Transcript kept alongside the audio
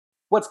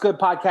What's good,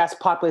 podcast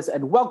populace,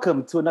 and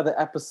welcome to another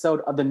episode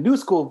of the new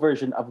school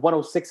version of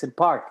 106 in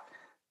Park,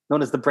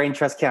 known as the Brain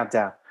Trust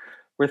Countdown,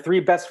 where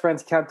three best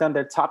friends count down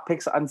their top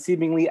picks on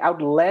seemingly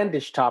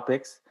outlandish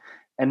topics,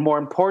 and more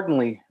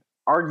importantly,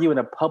 argue in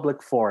a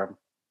public forum.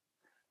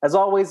 As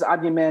always,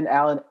 I'm your man,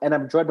 Alan, and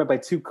I'm joined by my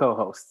two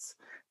co-hosts.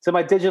 To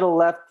my digital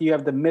left, you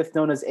have the myth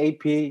known as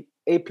AP.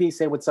 AP,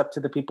 say what's up to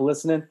the people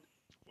listening.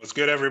 What's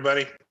good,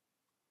 everybody?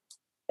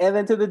 And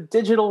then to the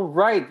digital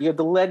right, you have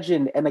the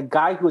legend and a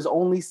guy who has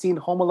only seen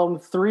Home Alone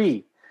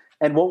 3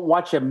 and won't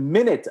watch a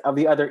minute of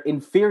the other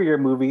inferior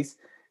movies.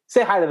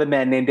 Say hi to the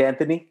man named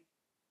Anthony.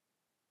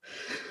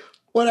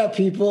 What up,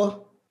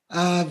 people?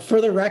 For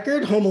the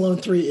record, Home Alone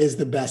 3 is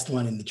the best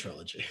one in the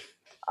trilogy.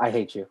 I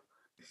hate you.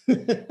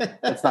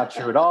 That's not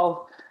true at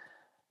all.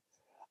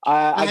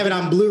 I have it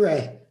on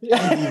Blu-ray,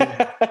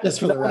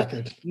 just for the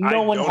record.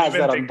 No one has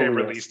that on Blu-ray. They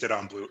released it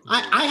on Blu-ray.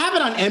 I have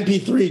it on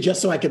MP3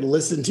 just so I can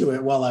listen to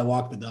it while I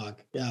walk the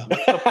dog. Yeah.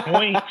 What's the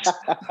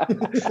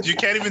point? You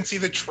can't even see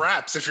the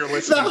traps if you're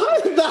listening.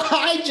 The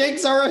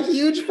hijinks are a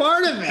huge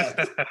part of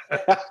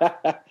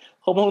it.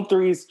 Home Alone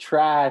 3 is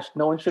trash.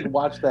 No one should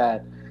watch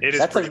that. It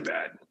is pretty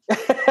bad.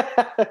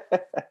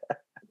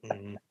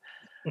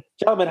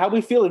 Gentlemen, how are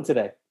we feeling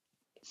today?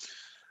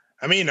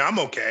 I mean, I'm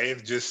okay.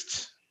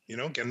 Just,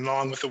 getting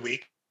along with the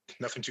week.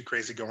 Nothing too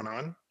crazy going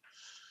on.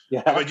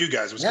 Yeah. How about you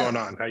guys? What's going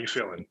on? How you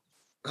feeling?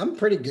 I'm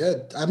pretty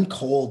good. I'm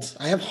cold.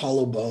 I have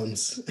hollow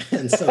bones.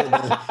 And so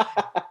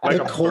like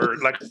a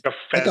bird, like a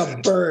pheasant. Like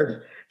a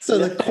bird. So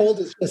the cold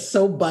is just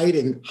so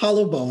biting.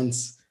 Hollow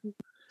bones.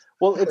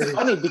 Well, it's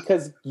funny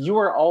because you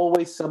are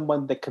always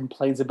someone that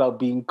complains about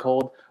being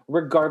cold,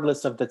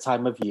 regardless of the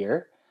time of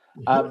year.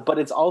 But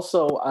it's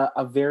also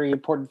a very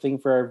important thing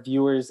for our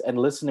viewers and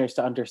listeners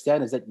to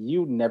understand is that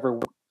you never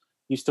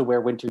used to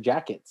wear winter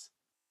jackets.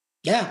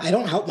 Yeah, I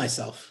don't help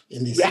myself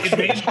in these.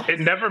 It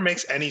never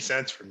makes any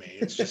sense for me.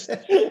 It's just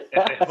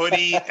a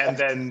hoodie and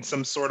then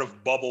some sort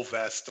of bubble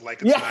vest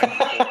like it's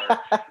 94,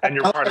 and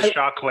you're part of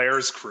Shaw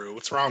Claire's crew.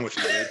 What's wrong with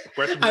you?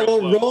 I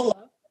will roll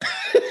up.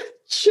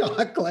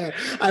 Shaw Claire.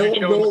 I will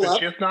roll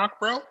up. Shift knock,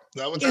 bro?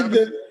 That what's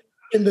happening?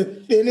 In the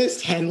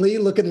thinnest Henley,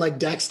 looking like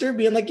Dexter,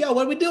 being like, yo,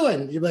 what are we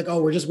doing? You're like,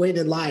 oh, we're just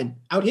waiting in line.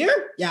 Out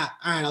here? Yeah.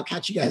 All right, I'll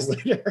catch you guys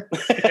later.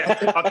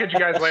 Yeah, I'll catch you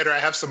guys later. I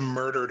have some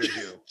murder to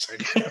do.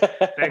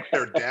 Thanks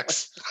there,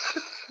 Dex.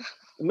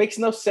 It makes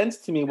no sense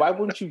to me. Why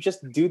wouldn't you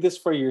just do this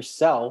for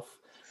yourself,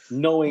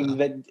 knowing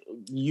that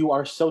you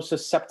are so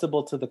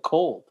susceptible to the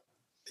cold?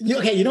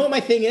 Okay, you know what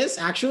my thing is,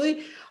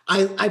 actually?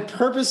 I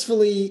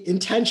purposefully,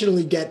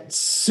 intentionally get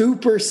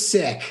super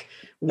sick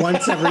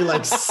once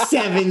every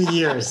 7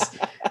 years.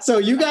 So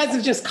you guys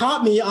have just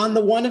caught me on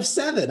the 1 of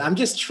 7. I'm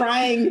just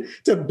trying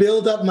to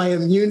build up my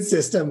immune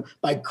system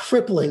by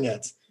crippling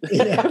it.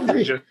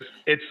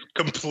 It's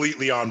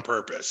completely on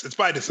purpose. It's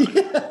by design,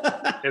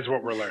 is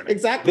what we're learning.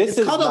 Exactly.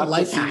 It's called a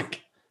life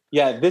hack.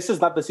 Yeah, this is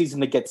not the season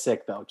to get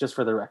sick, though, just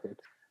for the record.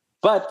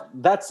 But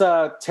that's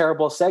a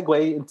terrible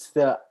segue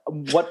into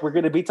what we're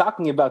going to be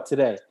talking about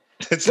today.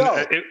 It's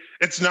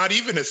not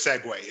even a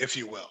segue, if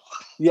you will.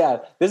 Yeah,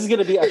 this is going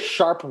to be a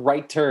sharp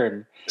right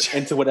turn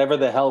into whatever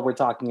the hell we're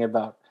talking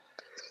about.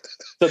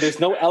 So there's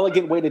no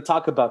elegant way to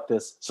talk about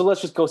this. So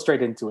let's just go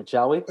straight into it,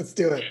 shall we? Let's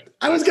do it.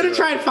 I was going to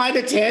try and find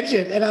a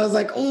tangent, and I was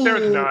like, oh,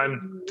 there's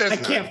none. I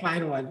can't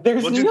find one.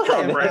 We'll just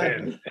jump right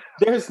in.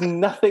 There's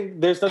nothing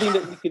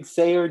that we could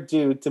say or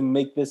do to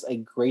make this a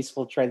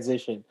graceful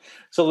transition.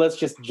 So let's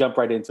just jump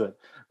right into it.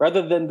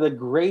 Rather than the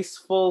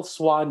graceful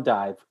swan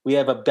dive, we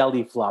have a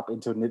belly flop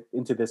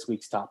into this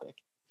week's topic.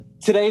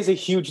 Today is a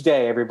huge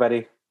day,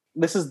 everybody.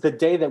 This is the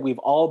day that we've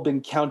all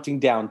been counting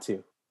down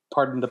to.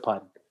 Pardon the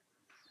pun.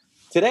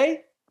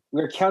 Today,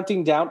 we're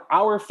counting down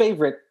our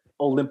favorite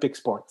Olympic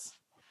sports.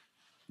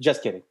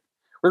 Just kidding.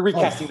 We're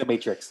recasting The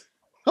Matrix.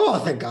 Oh,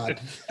 thank God.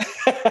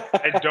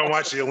 I don't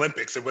watch the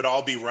Olympics. It would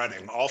all be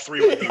running. All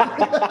three would be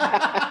running.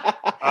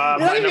 You're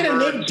not even going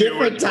to name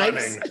different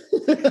types.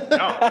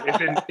 No,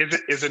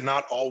 is it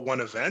not all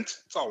one event?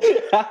 It's all one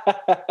event.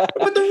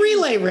 But the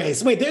relay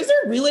race. Wait, is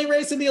there a relay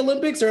race in the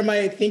Olympics, or am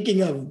I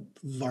thinking of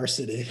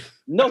varsity?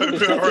 No. Or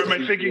am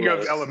I thinking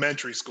of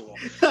elementary school?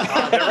 There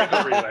is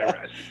a relay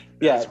race.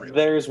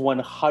 There's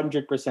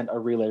 100% a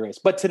relay race.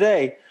 But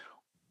today,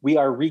 we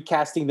are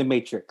recasting The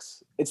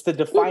Matrix. It's the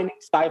defining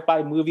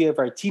sci-fi movie of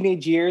our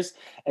teenage years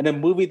and a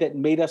movie that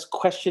made us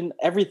question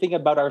everything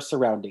about our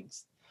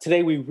surroundings.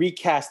 Today, we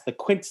recast the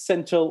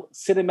quintessential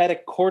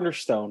cinematic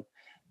cornerstone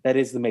that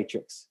is The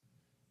Matrix.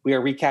 We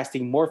are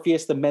recasting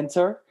Morpheus the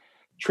mentor,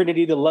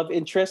 Trinity the love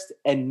interest,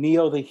 and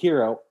Neo the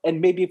hero. And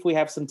maybe if we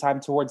have some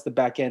time towards the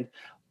back end,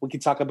 we can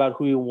talk about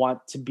who we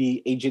want to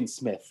be Agent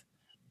Smith.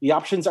 The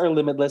options are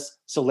limitless,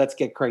 so let's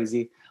get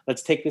crazy.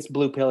 Let's take this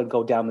blue pill and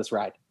go down this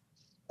ride.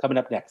 Coming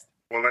up next.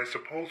 Well, I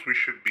suppose we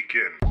should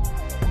begin.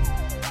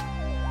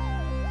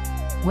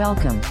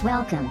 Welcome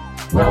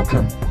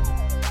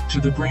to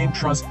the Brain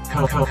Trust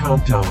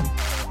Countdown.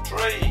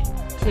 3,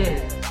 2,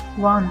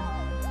 1.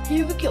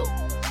 Here we go.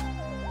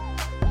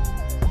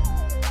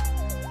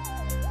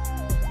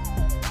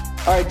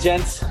 All right,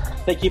 gents.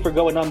 Thank you for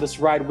going on this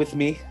ride with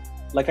me.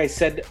 Like I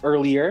said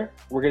earlier,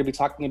 we're going to be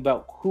talking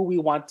about who we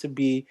want to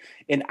be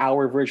in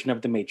our version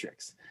of the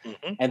Matrix.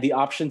 Mm-hmm. And the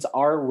options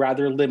are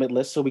rather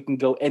limitless, so we can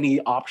go any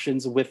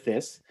options with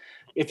this.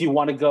 If you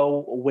want to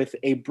go with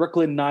a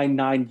Brooklyn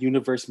Nine-Nine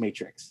universe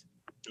Matrix,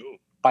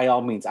 by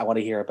all means, I want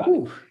to hear about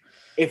it.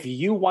 If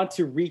you want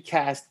to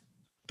recast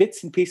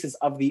bits and pieces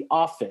of The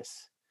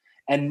Office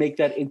and make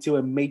that into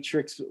a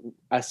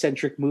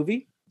Matrix-centric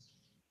movie,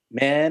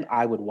 man,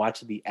 I would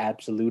watch the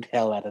absolute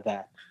hell out of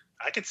that.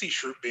 I could see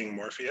Schrute being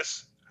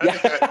Morpheus.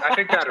 I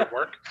think that'd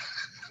work.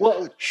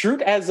 Well,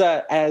 Schrute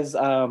as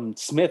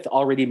Smith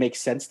already makes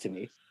sense to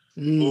me.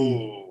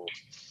 Ooh.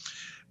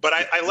 But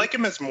I like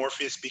him as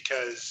Morpheus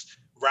because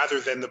rather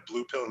than the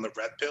blue pill and the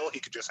red pill, he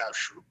could just have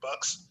Schrute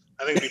bucks.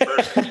 I think it'd be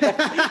perfect.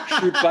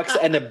 Schrute bucks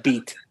and a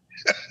beat.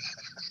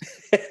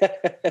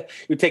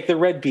 You take the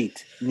red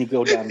beat and you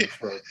go down the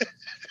throat.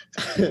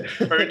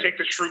 Or you take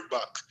the Schrute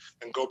buck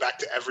and go back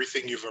to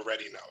everything you've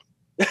already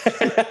known.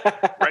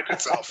 Writes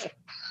itself.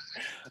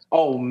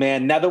 Oh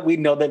man! Now that we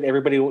know that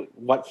everybody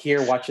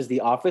here watches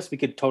The Office, we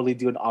could totally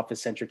do an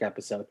Office-centric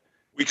episode.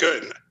 We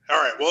could. All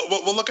right.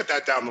 We'll look at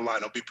that down the line.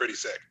 It'll be pretty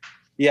sick.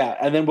 Yeah,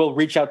 and then we'll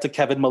reach out to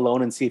Kevin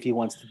Malone and see if he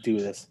wants to do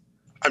this.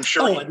 I'm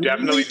sure he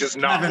definitely does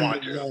not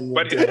want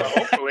to, but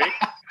hopefully.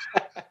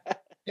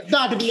 If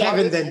not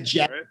Kevin, then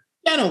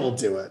Jenna will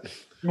do it.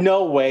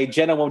 No way,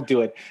 Jenna won't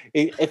do it.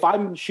 If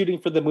I'm shooting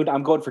for the moon,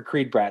 I'm going for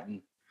Creed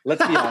Bratton.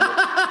 Let's be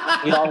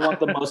honest. We all want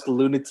the most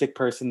lunatic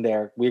person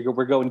there.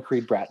 We're going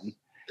Creed Bratton.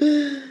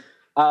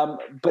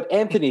 But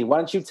Anthony, why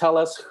don't you tell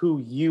us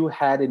who you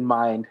had in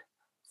mind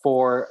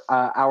for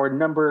our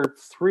number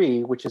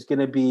 3, which is going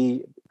to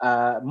be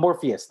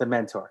Morpheus, the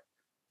mentor.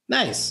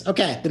 Nice.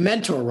 Okay, the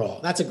mentor role.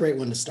 That's a great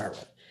one to start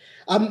with.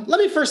 Let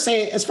me first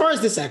say, as far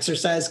as this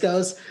exercise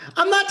goes,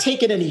 I'm not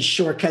taking any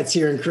shortcuts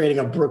here in creating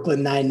a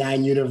Brooklyn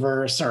Nine-Nine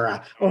universe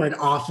or an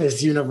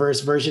Office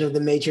universe version of The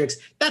Matrix.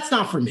 That's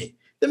not for me.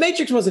 The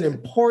Matrix was an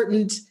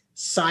important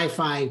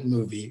sci-fi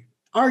movie.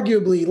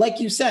 Arguably, like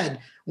you said,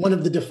 one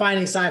of the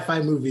defining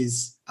sci-fi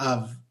movies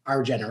of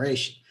our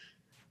generation.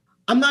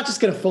 I'm not just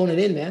going to phone it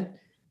in, man.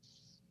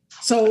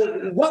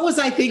 So what was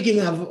I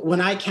thinking of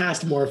when I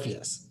cast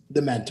Morpheus,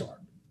 the mentor?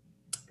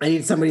 I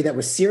needed somebody that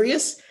was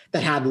serious,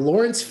 that had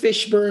Laurence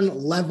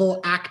Fishburne level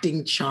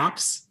acting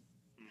chops,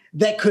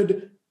 that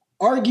could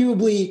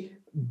arguably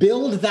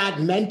build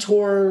that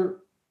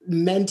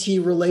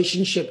mentor-mentee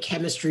relationship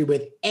chemistry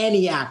with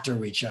any actor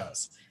we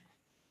chose,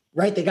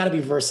 right? They got to be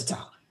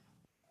versatile.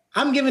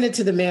 I'm giving it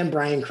to the man,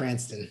 Bryan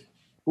Cranston.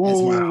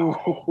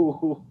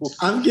 Wow.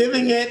 I'm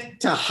giving it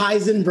to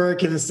Heisenberg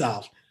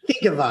himself.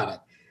 Think about it.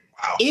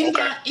 Wow.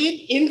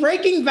 In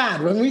Breaking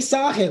Bad, when we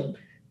saw him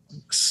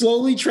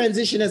slowly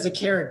transition as a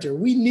character,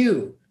 we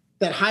knew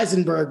that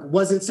Heisenberg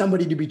wasn't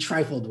somebody to be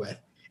trifled with.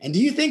 And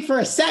do you think for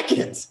a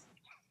second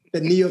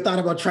that Neo thought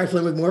about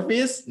trifling with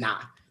Morpheus? Nah.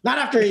 Not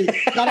after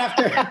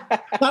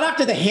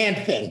the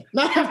hand thing.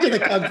 Not after the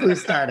Kung Fu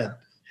started.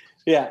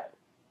 Yeah.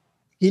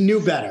 He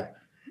knew better.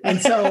 And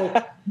so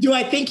do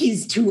I think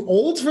he's too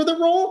old for the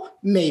role?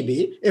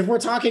 Maybe. If we're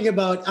talking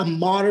about a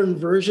modern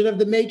version of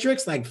the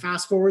Matrix, like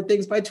fast forward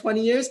things by 20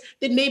 years,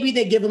 then maybe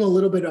they give him a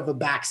little bit of a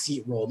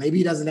backseat role. Maybe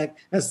he doesn't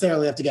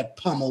necessarily have to get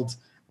pummeled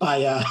by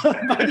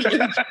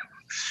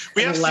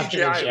we have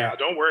CGI now.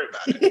 Don't worry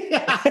about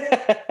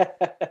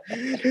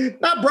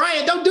it. Not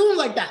Brian. Don't do him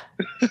like that.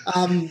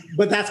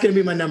 But that's going to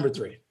be my number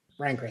 3,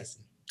 Bryan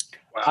Cranston.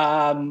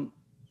 Wow.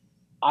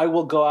 I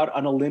will go out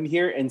on a limb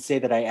here and say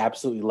that I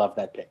absolutely love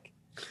that pick.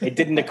 It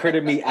didn't occur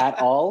to me at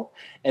all,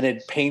 and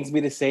it pains me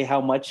to say how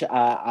much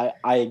I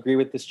agree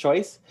with this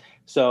choice.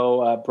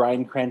 So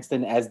Bryan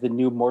Cranston as the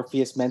new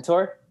Morpheus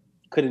mentor,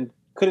 couldn't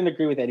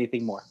agree with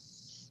anything more.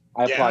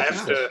 I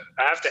have to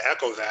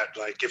echo that.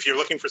 Like, if you're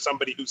looking for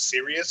somebody who's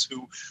serious,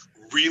 who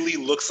really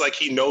looks like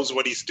he knows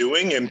what he's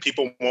doing and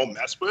people won't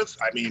mess with,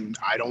 I mean,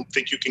 I don't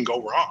think you can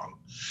go wrong.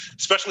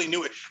 Especially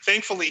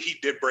thankfully, he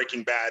did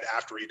Breaking Bad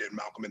after he did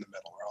Malcolm in the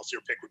Middle, or else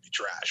your pick would be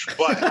trash.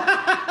 But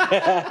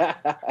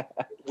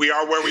we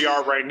are where we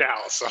are right now,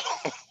 so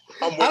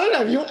I don't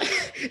know.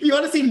 You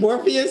want to see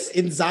Morpheus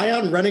in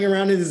Zion running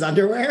around in his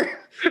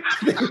underwear?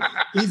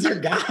 He's your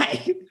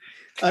guy.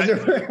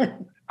 Underwear.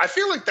 I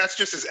feel like that's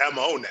just his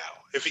MO now.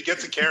 If he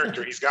gets a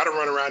character, he's got to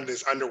run around in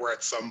his underwear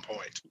at some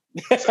point.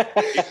 So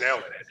he's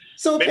nailing it.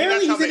 So maybe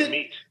apparently that's how they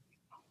meet.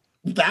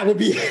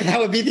 That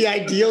would be the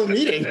ideal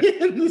meeting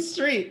in the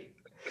street.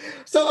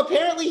 So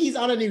apparently he's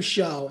on a new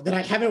show that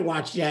I haven't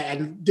watched yet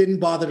and didn't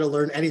bother to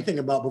learn anything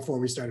about before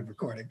we started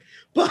recording.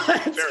 But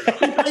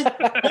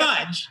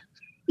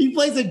he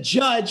plays a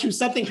judge who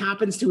something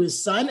happens to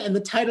his son, and the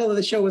title of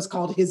the show is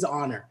called His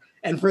Honor.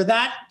 And for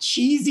that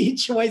cheesy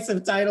choice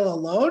of title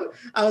alone,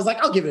 I was like,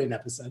 I'll give it an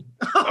episode.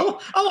 I'll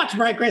watch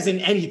Bryan Cranston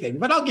in anything,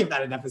 but I'll give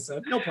that an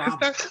episode. No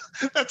problem.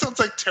 That sounds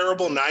like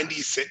terrible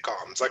 90s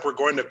sitcoms. Like we're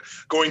going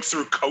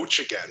through Coach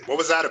again. What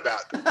was that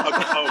about?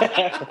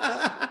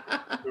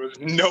 There was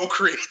no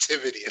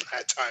creativity in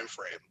that time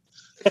frame.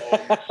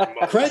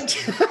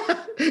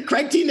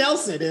 Craig T.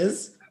 Nelson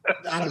is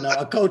I don't know,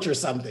 a coach or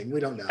something. We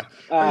don't know.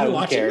 Are you Who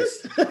watching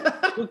cares? this?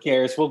 Who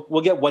cares?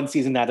 We'll get one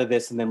season out of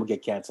this, and then we'll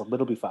get canceled.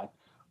 It'll be fine.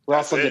 We're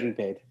That's also it. getting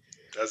paid.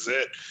 That's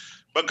it.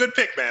 But good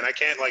pick, man. I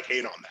can't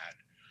hate on that.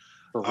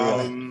 For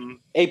real.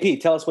 AP,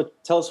 tell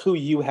us who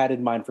you had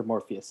in mind for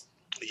Morpheus.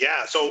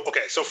 Yeah. So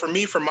for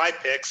me, for my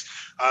picks,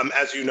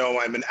 as you know,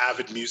 I'm an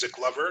avid music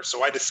lover.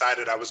 So I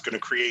decided I was going to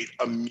create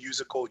a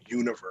musical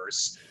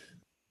universe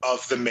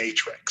of The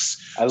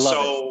Matrix. I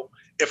love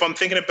it. If I'm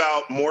thinking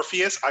about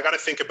Morpheus, I got to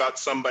think about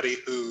somebody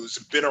who's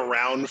been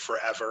around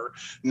forever,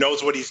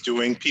 knows what he's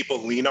doing. People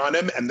lean on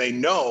him, and they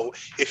know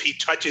if he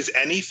touches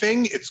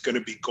anything, it's going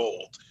to be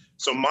gold.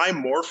 So my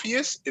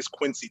Morpheus is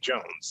Quincy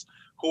Jones.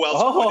 Who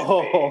else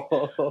would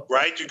it be?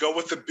 Right? You go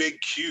with the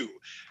big Q.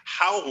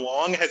 How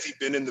long has he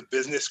been in the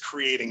business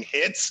creating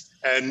hits?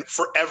 And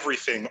for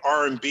everything,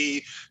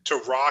 R&B to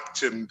rock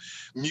to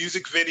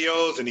music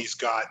videos, and he's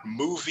got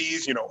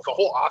movies, the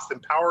whole Austin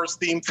Powers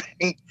theme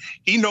thing.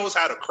 He knows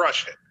how to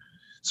crush it.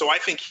 So I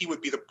think he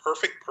would be the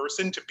perfect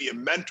person to be a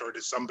mentor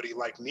to somebody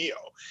like Neo.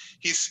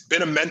 He's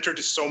been a mentor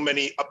to so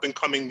many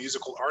up-and-coming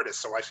musical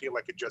artists, so I feel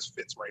like it just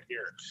fits right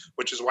here,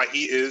 which is why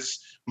he is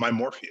my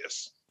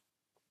Morpheus.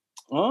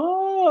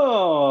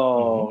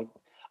 Oh,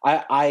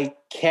 I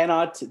can't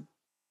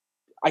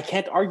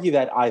argue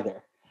that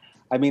either.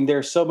 I mean, there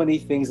are so many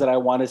things that I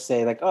want to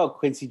say, like, oh,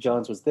 Quincy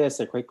Jones was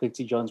this, or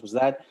Quincy Jones was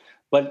that,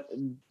 but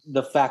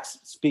the facts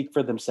speak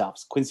for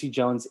themselves. Quincy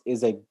Jones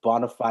is a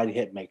bona fide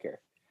hit maker.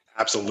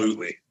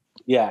 Absolutely.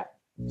 Yeah.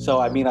 So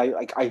I mean,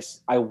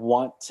 I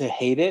want to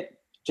hate it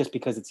just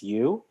because it's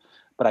you,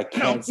 but I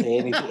can't say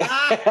anything.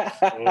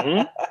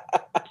 I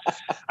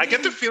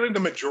get the feeling the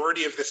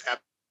majority of this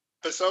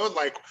episode,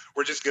 like,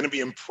 we're just going to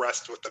be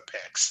impressed with the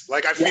picks.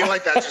 Like, I feel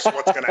like that's just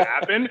what's going to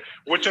happen,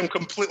 which I'm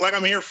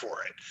I'm here for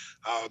it.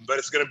 But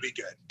it's going to be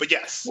good. But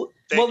yes,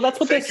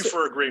 thank you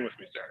for agreeing with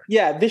me, sir.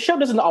 Yeah, this show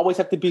doesn't always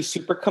have to be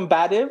super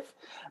combative.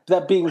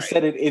 That being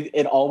said,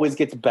 it always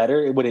gets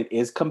better when it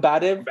is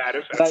combative.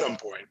 At some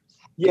point.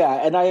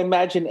 Yeah, and I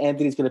imagine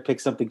Anthony's going to pick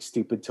something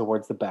stupid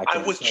towards the back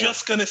end. I was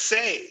just going to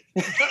say.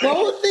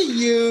 Both of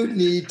you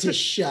need to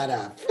shut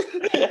up.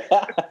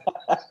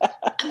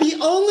 The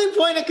only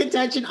point of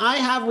contention I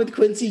have with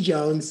Quincy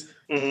Jones,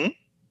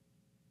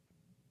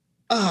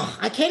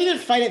 I can't even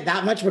fight it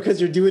that much because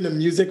you're doing a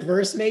music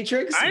verse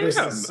matrix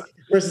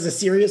versus a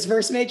serious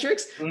verse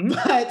matrix.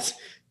 But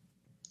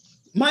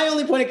my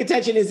only point of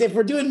contention is if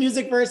we're doing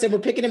music verse and we're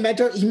picking a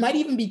mentor, he might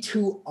even be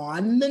too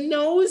on the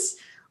nose.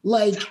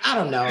 Like, I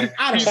don't know.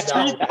 He's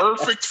too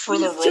perfect for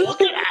the role.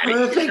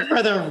 Perfect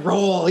for the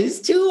role.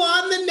 He's too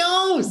on the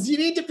nose. You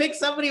need to pick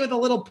somebody with a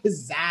little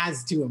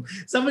pizzazz to him.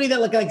 Somebody that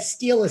like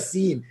steal a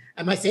scene.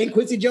 Am I saying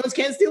Quincy Jones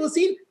can't steal a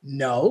scene?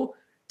 No.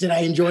 Did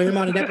I enjoy him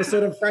on an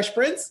episode of Fresh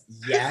Prince?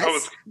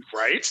 Yes.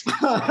 Right.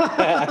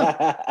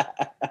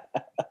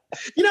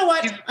 You know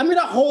what? I'm going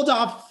to hold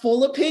off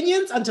full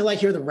opinions until I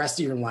hear the rest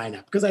of your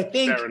lineup. Because I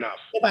think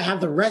if I have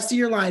the rest of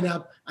your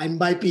lineup, I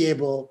might be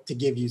able to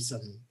give you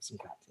some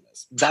crap for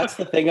this. That's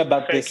the thing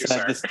about this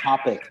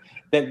topic.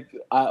 That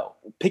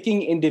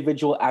picking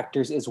individual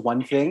actors is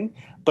one thing,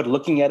 but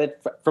looking at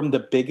it from the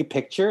big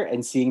picture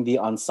and seeing the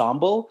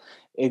ensemble,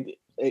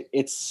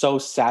 it's so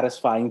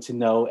satisfying to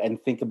know and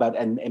think about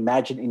and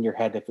imagine in your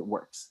head if it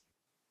works.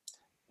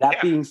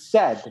 That being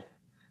said,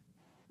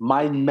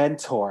 my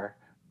mentor,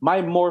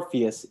 my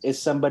Morpheus,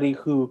 is somebody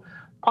who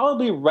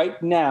probably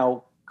right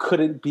now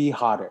couldn't be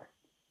hotter.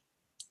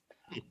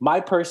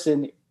 My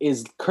person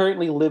is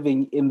currently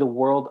living in the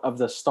world of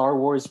the Star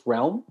Wars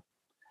realm,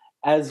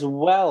 as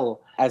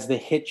well as the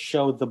hit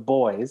show The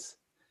Boys.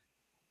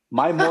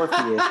 My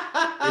Morpheus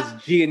is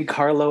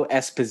Giancarlo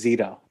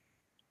Esposito.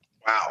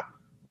 Wow.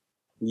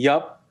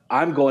 Yup,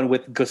 I'm going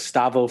with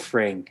Gustavo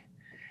Fring,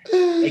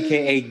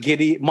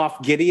 a.k.a.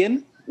 Moff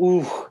Gideon.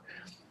 Ooh.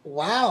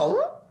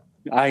 Wow.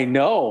 I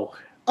know.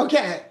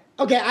 Okay,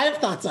 I have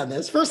thoughts on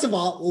this. First of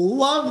all,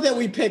 love that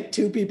we picked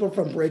two people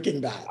from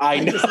Breaking Bad. I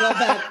know. Just love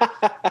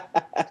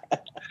that.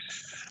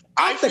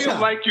 I feel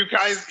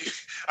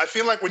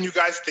like when you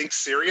guys think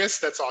serious,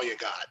 that's all you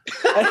got.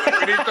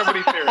 We need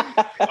somebody serious.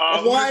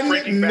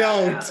 One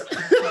note.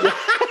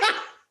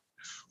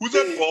 Who's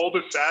that bald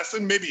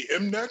assassin? Maybe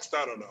him next?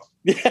 I don't know.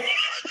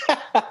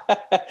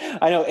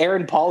 I know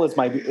Aaron Paul is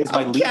my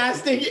lead.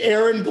 Casting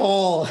Aaron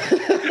Paul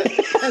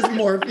as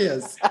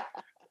Morpheus.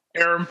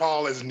 Aaron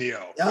Paul is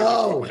Neo.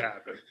 Oh.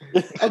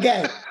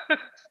 Okay.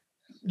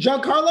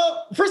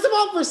 Giancarlo, first of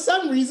all, for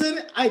some reason,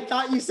 I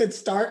thought you said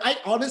I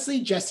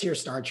honestly just hear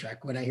Star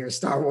Trek when I hear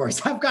Star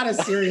Wars. I've got a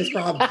serious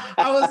problem.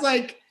 I was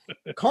like,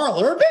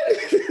 Carl Urban?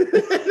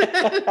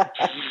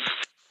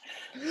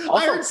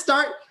 I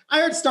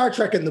heard Star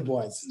Trek and The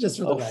Boys, just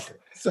for the record.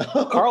 So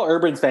Carl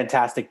Urban's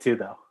fantastic too,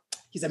 though.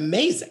 He's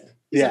amazing.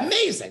 He's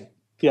amazing.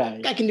 Yeah.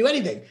 Guy can do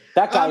anything.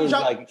 That guy is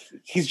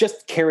he's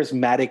just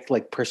charismatic,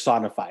 like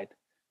personified.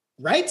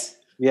 Right?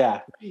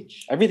 Yeah.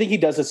 Everything he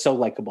does is so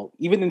likable.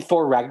 Even in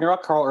Thor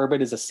Ragnarok, Carl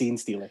Urban is a scene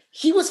stealer.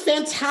 He was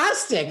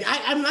fantastic.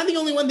 I'm not the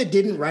only one that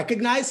didn't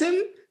recognize him.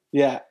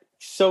 Yeah.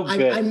 So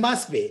good. I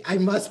must be.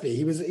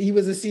 He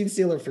was a scene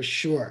stealer for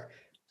sure.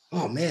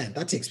 Oh man,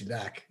 that takes me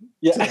back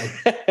Yeah. to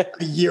like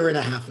a year and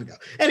a half ago.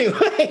 Anyway, to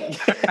like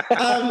a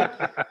year and a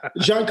half ago. Anyway,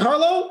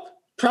 Giancarlo,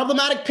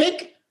 problematic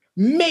pick?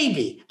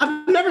 Maybe.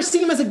 I've never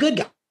seen him as a good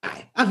guy.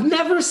 I've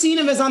never seen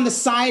him as on the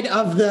side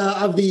of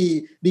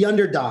the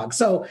underdog.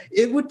 So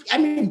it would, I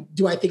mean,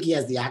 do I think he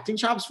has the acting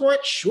chops for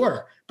it?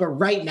 Sure. But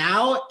right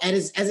now,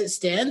 as it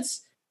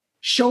stands,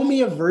 show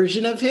me a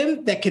version of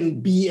him that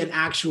can be an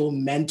actual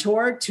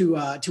mentor to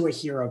a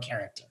hero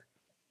character.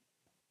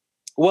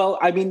 Well,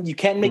 I mean, you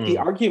can't make the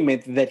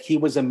argument that he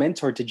was a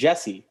mentor to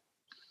Jesse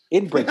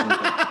in Breaking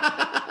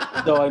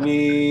Bad. So, I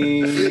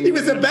mean... He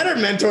was a better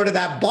mentor to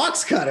that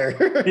box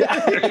cutter.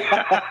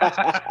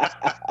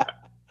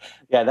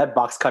 Yeah, that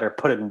box cutter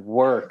put in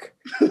work.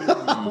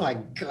 Oh, my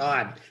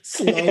God.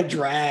 Slow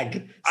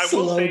drag. I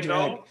will say,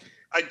 though,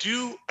 I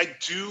do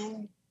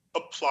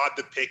applaud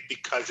the pick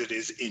because it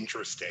is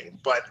interesting.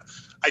 But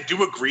I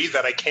do agree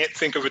that I can't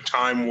think of a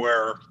time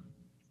where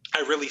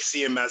I really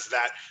see him as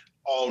that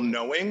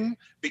all-knowing,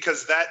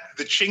 because that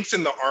the chinks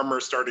in the armor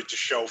started to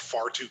show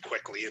far too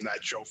quickly in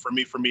that show for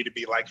me to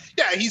be like,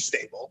 yeah, he's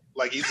stable.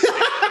 Like, he's a stable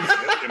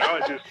genius, you know,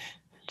 it just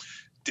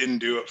didn't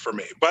do it for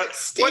me. But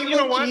you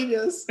know what?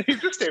 Genius.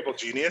 He's a stable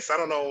genius. I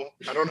don't know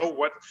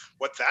what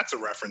that's a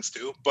reference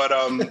to. But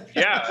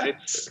yeah,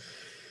 it's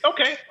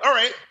okay. All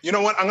right. You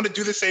know what? I'm gonna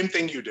do the same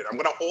thing you did. I'm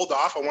gonna hold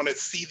off. I want to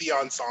see the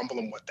ensemble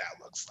and what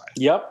that looks like.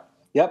 Yep.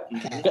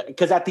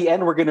 Because at the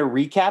end we're going to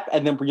recap,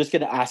 and then we're just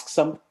going to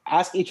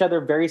ask each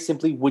other very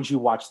simply, would you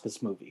watch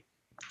this movie?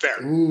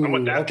 Fair. Ooh, I'm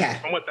with that. Okay.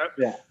 I'm with that.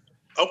 Yeah.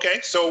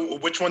 Okay. So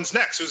which one's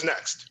next? Who's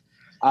next?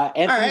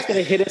 Anthony's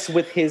going to hit us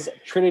with his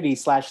Trinity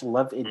 /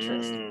 love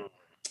interest.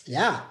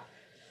 Yeah.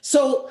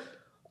 So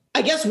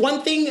I guess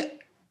one thing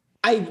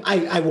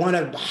I want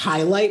to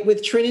highlight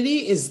with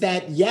Trinity is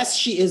that, yes,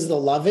 she is the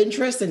love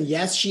interest, and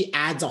yes, she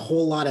adds a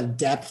whole lot of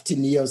depth to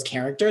Neo's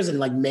characters and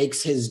like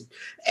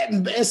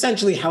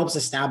essentially helps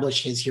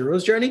establish his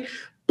hero's journey.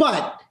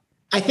 But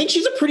I think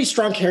she's a pretty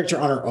strong character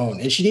on her own,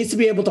 and she needs to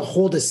be able to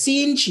hold a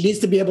scene. She needs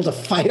to be able to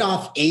fight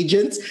off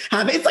agents.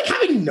 It's like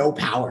having no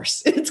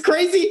powers. It's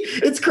crazy.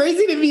 It's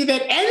crazy to me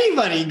that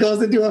anybody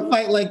goes into a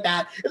fight like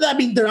that. I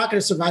mean, they're not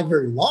going to survive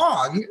very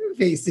long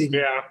facing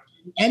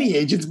any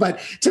agents, but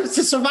to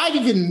survive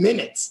even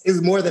minutes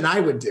is more than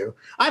I would do.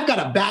 I've got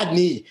a bad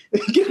knee.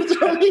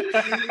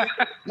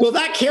 Will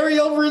that carry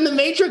over in the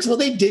Matrix? Will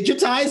they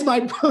digitize my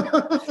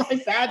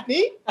bad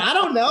knee? I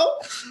don't know.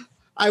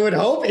 I would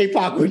hope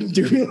APOC wouldn't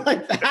do me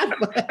like that,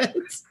 but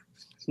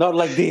not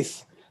like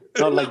this.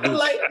 Not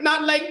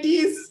like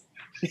these.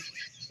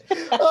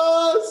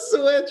 Oh,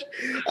 switch.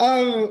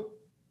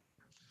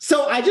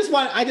 So I just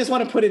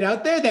want to put it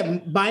out there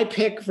that my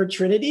pick for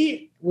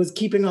Trinity was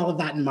keeping all of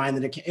that in mind,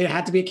 that it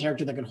had to be a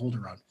character that could hold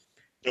her own.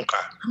 Okay.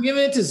 I'm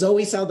giving it to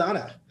Zoe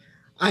Saldana.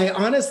 I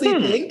honestly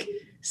think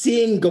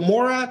seeing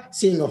Gamora,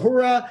 seeing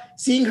Uhura,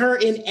 seeing her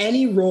in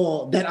any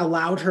role that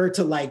allowed her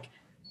to like,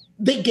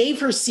 they gave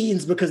her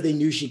scenes because they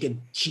knew she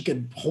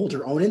could hold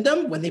her own in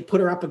them. When they put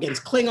her up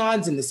against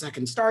Klingons in the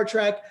second Star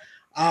Trek,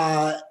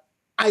 I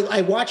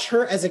watched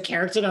her as a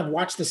character, and I've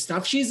watched the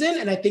stuff she's in,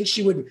 and I think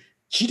she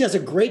does a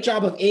great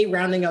job of A,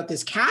 rounding out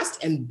this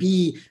cast, and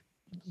B,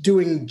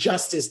 doing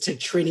justice to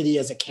Trinity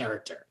as a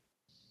character.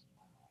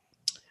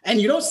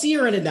 And you don't see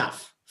her in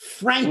enough,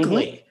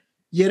 frankly. Mm-hmm.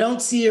 You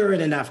don't see her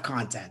in enough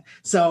content.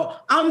 So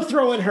I'm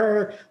throwing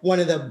her one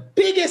of the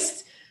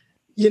biggest,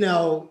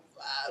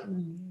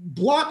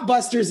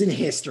 blockbusters in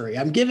history.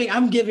 I'm giving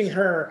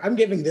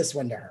this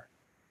one to her.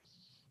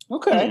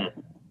 Okay.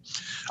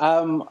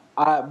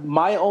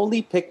 My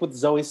only pick with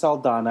Zoe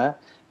Saldana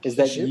is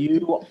that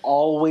you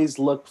always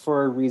look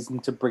for a reason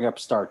to bring up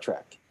Star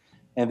Trek.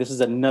 And this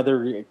is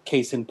another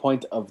case in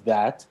point of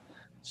that.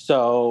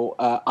 So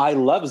I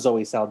love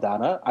Zoe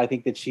Saldana. I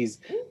think that she's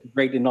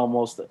great in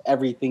almost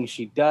everything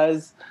she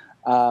does.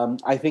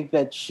 I think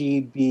that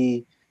she'd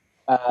be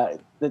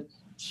that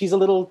she's a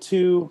little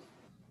too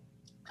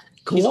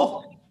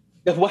cool.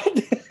 What?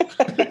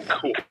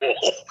 Cool.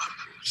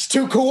 She's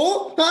too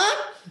cool,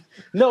 huh?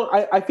 No,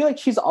 I feel like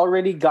she's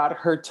already got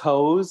her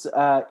toes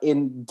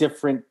in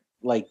different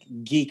like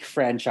geek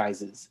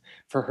franchises.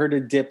 For her to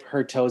dip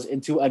her toes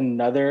into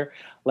another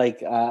like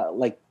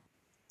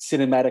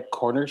cinematic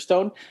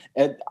cornerstone,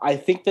 and I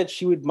think that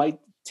she might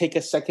take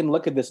a second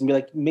look at this and be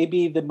like,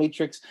 maybe the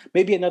Matrix,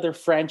 maybe another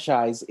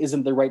franchise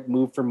isn't the right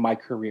move for my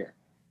career.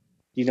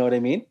 You know what I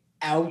mean?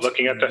 Outrageous.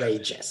 Looking at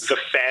the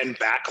fan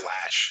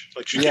backlash,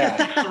 like she's doing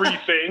 3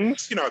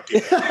 things. You know what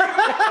people are with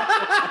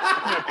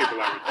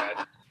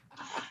that.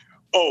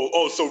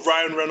 Oh, so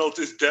Ryan Reynolds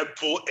is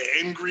Deadpool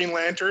and Green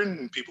Lantern,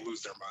 and people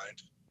lose their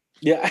mind.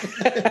 Yeah.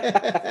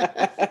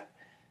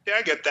 Yeah,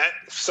 I get that.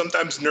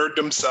 Sometimes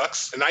nerddom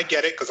sucks, and I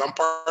get it because I'm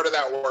part of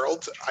that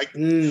world.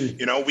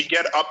 We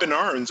get up in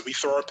arms, we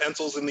throw our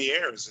pencils in the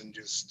airs, and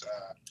just,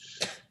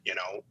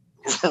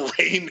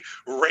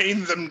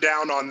 rain them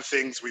down on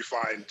things we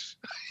find.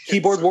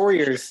 Keyboard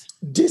warriors.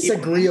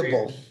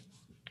 Disagreeable.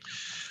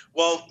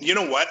 Well, you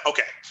know what?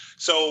 Okay.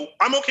 So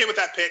I'm okay with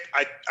that pick.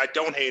 I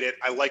don't hate it.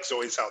 I like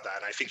Zoe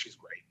Saldana. I think she's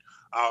great.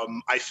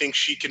 I think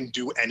she can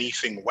do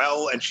anything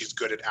well, and she's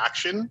good at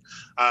action.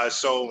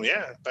 So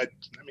yeah, but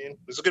I mean,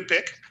 it's a good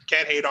pick.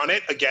 Can't hate on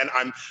it. Again,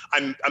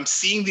 I'm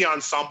seeing the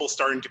ensemble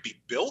starting to be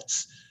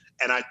built,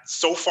 and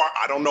so far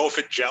I don't know if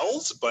it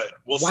gels, but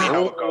we'll see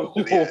how it goes.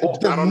 To the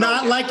end. I'm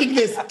not liking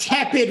this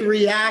tepid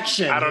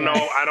reaction. I don't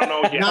know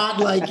yet. Not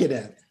liking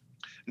it.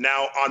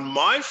 Now, on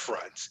my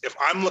front, if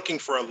I'm looking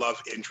for a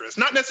love interest,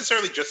 not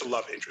necessarily just a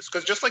love interest,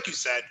 because just like you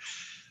said,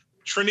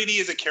 Trinity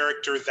is a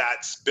character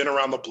that's been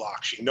around the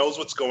block. She knows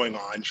what's going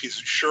on. She's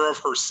sure of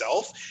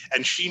herself,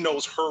 and she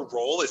knows her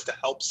role is to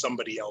help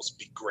somebody else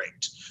be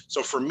great.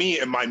 So for me,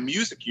 in my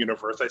music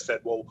universe, I said,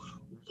 well,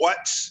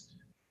 what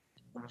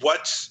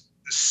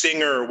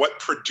singer, what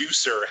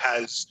producer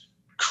has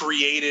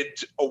created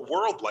a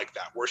world like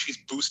that where she's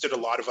boosted a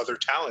lot of other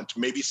talent,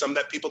 maybe some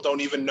that people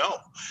don't even know.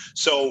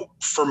 So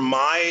for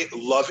my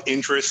love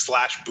interest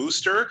 /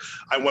 booster,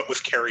 I went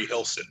with Carrie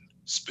Hilson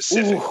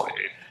specifically.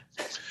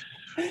 Ooh.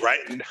 Right?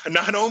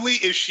 Not only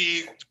is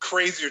she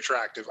crazy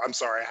attractive, I'm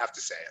sorry, I have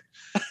to say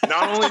it.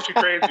 Not only is she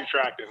crazy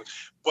attractive,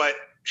 but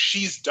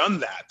she's done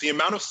that. The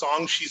amount of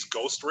songs she's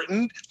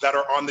ghostwritten that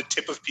are on the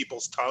tip of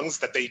people's tongues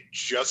that they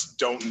just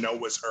don't know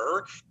was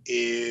her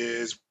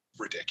is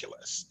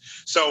ridiculous.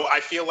 So I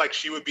feel like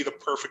she would be the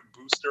perfect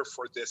booster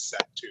for this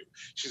set too.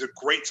 She's a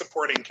great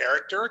supporting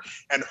character,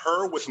 and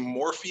her with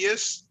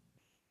Morpheus,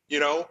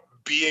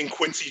 being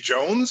Quincy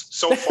Jones,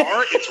 so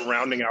far it's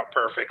rounding out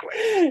perfectly.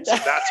 So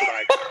that's what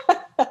I got.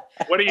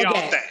 What do y'all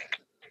think?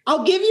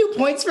 I'll give you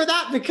points for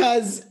that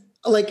because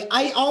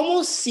I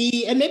almost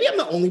see, and maybe I'm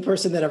the only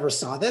person that ever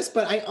saw this,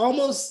 but I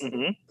almost,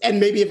 and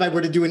maybe if I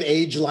were to do an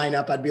age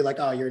lineup, I'd be like,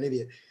 oh, you're an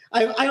idiot.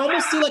 I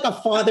almost see a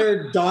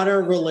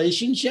father-daughter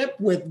relationship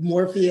with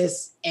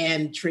Morpheus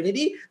and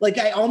Trinity.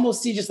 I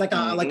almost see just there's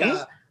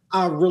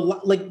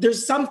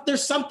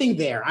something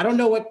there. I don't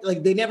know what,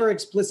 they never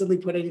explicitly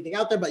put anything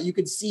out there, but you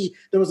could see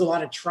there was a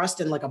lot of trust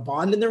and a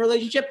bond in the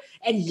relationship.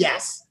 And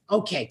yes,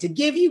 okay, to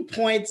give you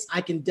points, I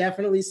can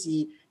definitely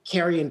see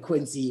Carrie and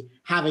Quincy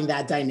having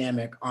that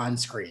dynamic on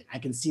screen. I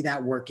can see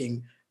that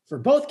working for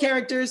both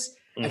characters.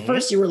 At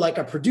first you were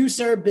a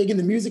producer, big in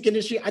the music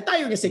industry. I thought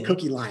you were gonna say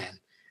Cookie Lion.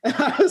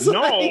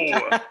 No,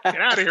 get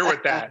out of here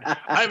with that.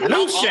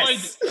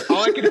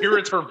 All I can hear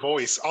is her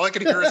voice. All I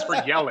can hear is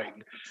her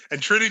yelling.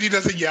 And Trinity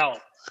doesn't yell.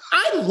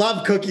 I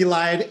love Cookie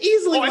Lion.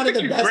 Easily one of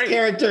the best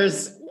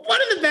characters. One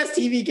of the best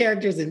TV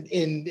characters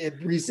in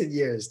recent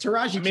years.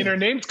 Taraji. Her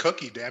name's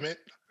Cookie, damn it.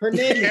 Her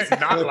name is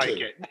not Cookie. Like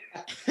it.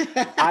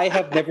 I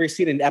have never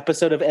seen an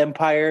episode of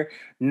Empire,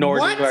 nor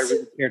do I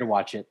really care to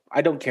watch it.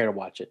 I don't care to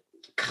watch it.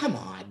 Come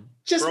on.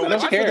 Just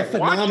watch it for the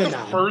phenomenon.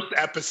 Watch the first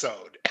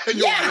episode, and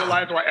you'll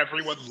realize why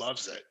everyone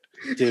loves it.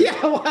 Dude.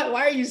 Yeah,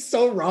 why are you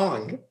so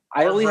wrong?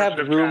 I only have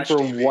room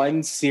for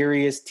one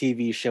serious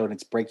TV show, and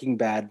it's Breaking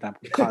Bad, and I'm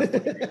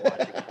constantly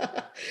watching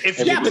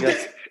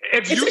it.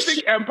 If you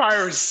think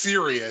Empire is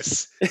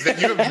serious, then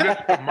you have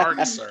missed the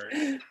mark, sir.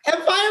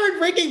 Empire and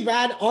Breaking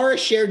Bad are a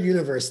shared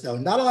universe, though.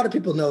 Not a lot of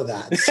people know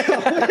that.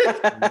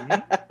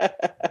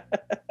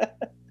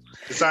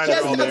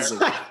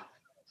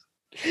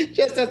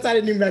 Just outside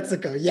of New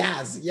Mexico.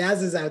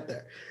 Yaz is out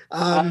there.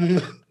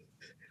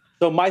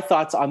 So my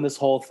thoughts on this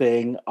whole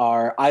thing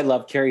are: I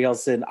love Carrie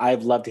Hilson.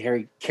 I've loved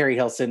Carrie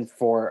Hilson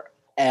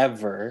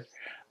forever.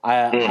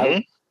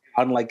 I'm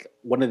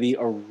one of the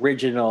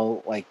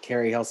original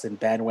Carrie Hilson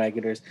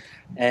bandwagoners.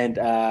 And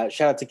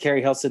shout out to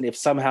Carrie Hilson. If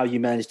somehow you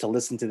managed to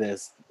listen to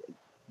this,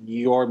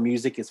 your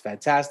music is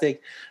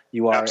fantastic.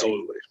 You are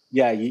absolutely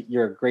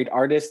you're a great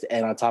artist,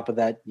 and on top of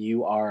that,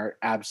 you are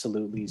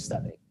absolutely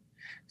stunning.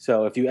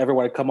 So if you ever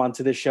want to come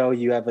onto the show,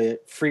 you have a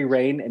free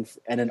reign and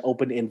an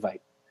open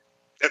invite.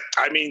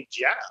 I mean,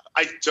 yeah,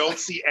 I don't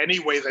see any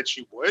way that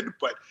you would,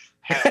 but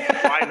hell,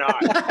 why not?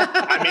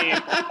 I mean,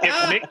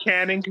 if Nick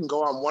Cannon can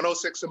go on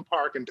 106 in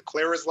Park and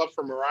declare his love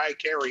for Mariah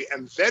Carey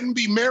and then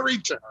be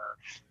married to her,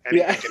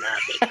 anything can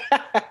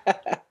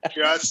happen.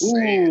 Just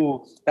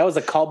saying. That was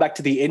a callback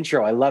to the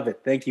intro. I love it.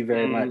 Thank you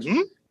very much.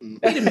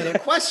 Wait a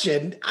minute,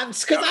 question.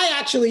 Because I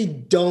actually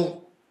don't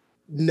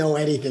know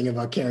anything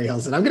about Carrie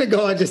Hilson. I'm going to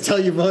go and just tell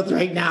you both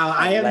right now.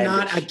 I am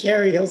not a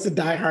Carrie Hilson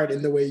diehard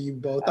in the way you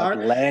both are.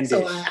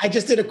 So I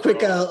just did a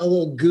quick a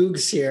little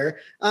googs here.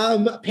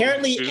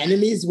 Apparently,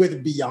 enemies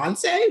with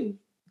Beyonce.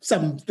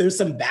 There's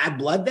some bad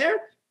blood there.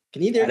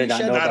 Can either of you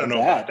shed? I don't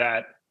know about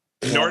that.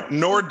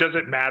 Nor does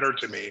it matter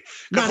to me.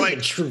 Not even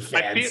true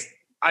fans.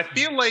 I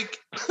feel like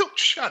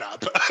shut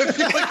up.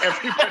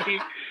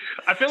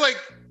 I feel like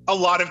a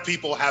lot of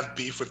people have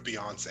beef with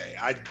Beyonce.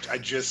 I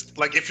just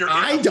if you're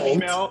a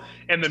female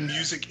in the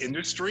music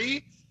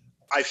industry,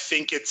 I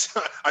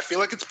feel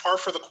like it's par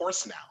for the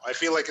course now. I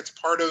feel like it's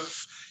part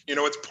of,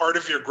 it's part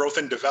of your growth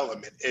and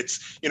development.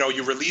 It's,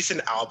 you release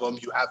an album,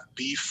 you have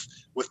beef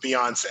with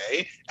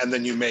Beyonce, and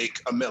then you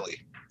make a milli.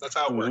 That's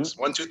how it works.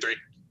 1, 2, 3.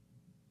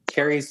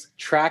 Carrie's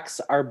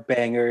tracks are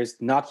bangers.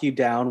 Knock You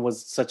Down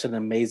was such an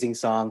amazing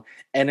song.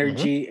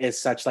 Energy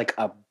is such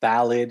a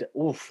ballad.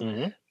 Oof.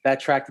 That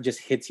track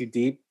just hits you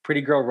deep.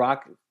 Pretty Girl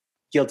Rock,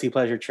 guilty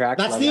pleasure track.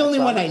 That's the only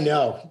one I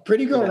know.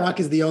 Pretty Girl Rock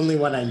is the only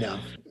one I know.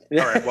 All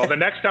right. Well, the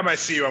next time I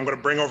see you, I'm going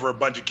to bring over a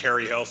bunch of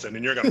Carrie Hilson,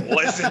 and you're going to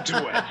listen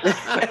to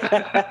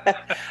it.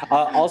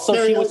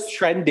 Also, she was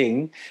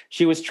trending.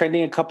 She was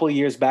trending a couple of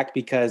years back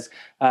because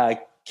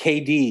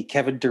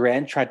Kevin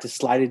Durant tried to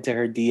slide into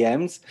her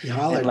DMs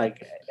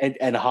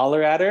and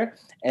holler at her,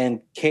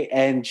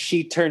 and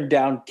she turned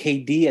down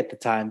KD at the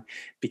time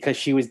because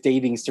she was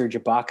dating Serge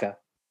Ibaka.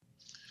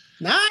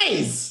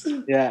 Nice.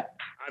 Yeah.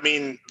 I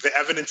mean, the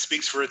evidence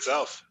speaks for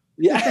itself.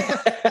 Yeah.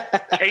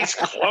 Case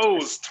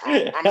closed,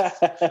 Tom.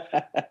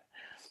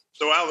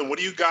 So, Alan, what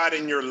do you got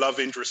in your love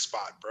interest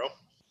spot, bro?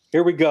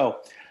 Here we go.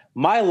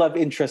 My love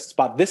interest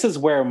spot. This is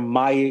where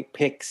my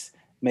picks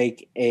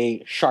make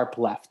a sharp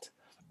left.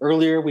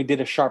 Earlier, we did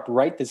a sharp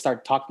right to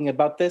start talking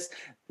about this.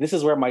 This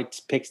is where my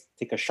picks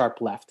take a sharp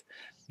left.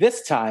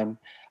 This time,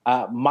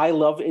 my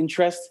love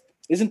interest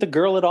isn't the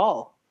girl at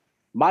all.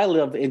 My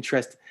love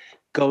interest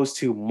goes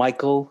to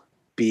Michael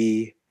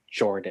B.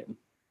 Jordan.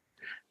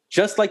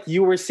 Just like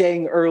you were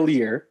saying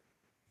earlier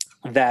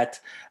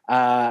that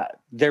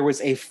there was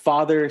a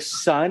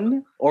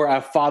father-son or a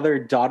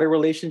father-daughter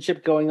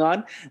relationship going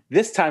on,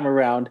 this time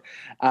around,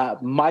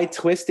 my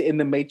twist in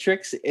The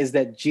Matrix is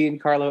that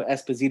Giancarlo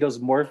Esposito's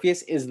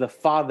Morpheus is the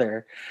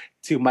father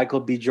to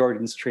Michael B.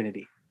 Jordan's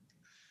Trinity.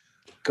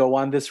 Go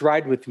on this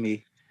ride with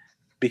me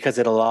because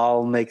it'll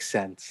all make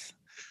sense.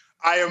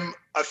 I am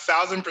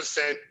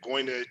 1,000%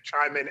 going to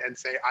chime in and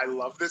say I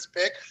love this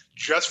pick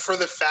just for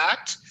the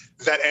fact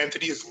that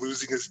Anthony is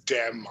losing his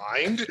damn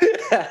mind.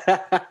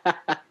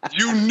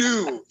 You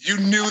knew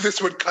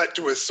this would cut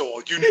to his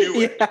soul. You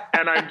knew it.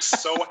 And I'm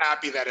so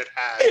happy that it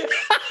has.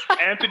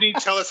 Anthony,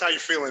 tell us how you're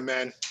feeling,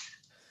 man.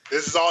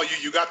 This is all you.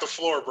 You got the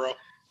floor, bro.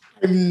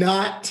 I'm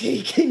not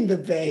taking the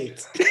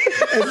bait.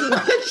 As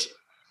much,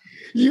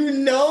 you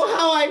know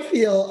how I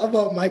feel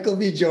about Michael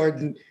B.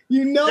 Jordan.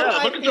 You know,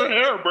 look at your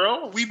hair,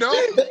 bro. We know.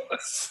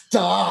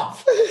 Stop.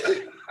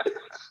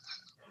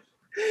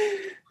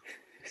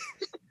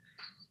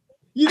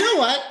 You know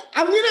what?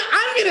 I'm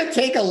gonna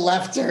take a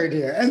left turn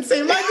here and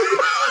say Michael B.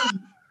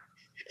 Jordan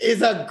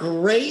is a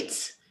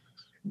great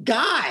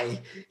guy.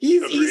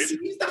 He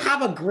seems to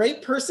have a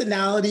great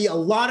personality. A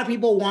lot of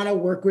people want to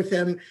work with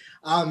him.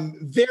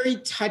 Very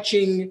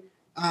touching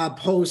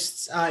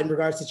posts in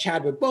regards to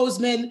Chadwick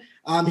Boseman.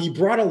 He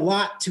brought a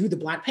lot to the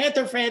Black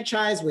Panther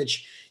franchise,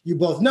 which you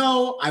both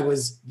know I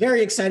was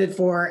very excited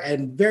for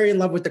and very in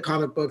love with the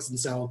comic books. And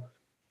so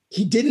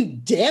he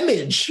didn't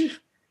damage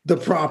the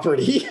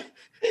property.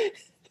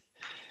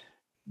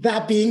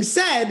 That being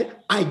said,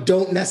 I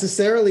don't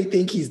necessarily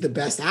think he's the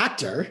best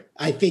actor.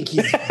 I think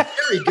he's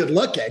very good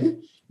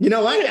looking. You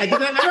know what? I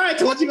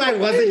told you I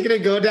wasn't going to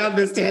go down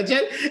this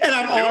tangent, and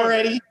I'm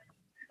already.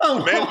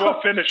 Oh, man, go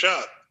finish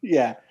up.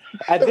 Yeah.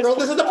 This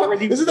is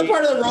the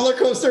part of the roller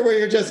coaster where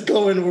you're just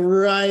going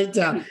right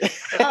down.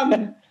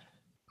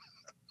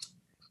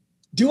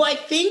 Do I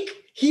think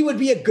he would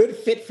be a good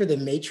fit for the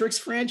Matrix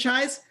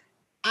franchise?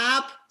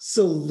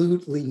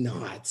 Absolutely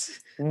not.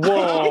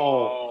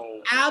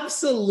 Whoa.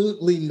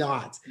 Absolutely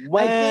not.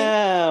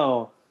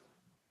 Wow.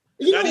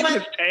 Not even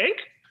his tank?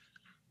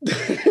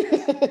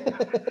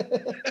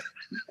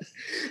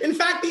 In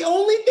fact, the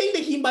only thing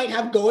that he might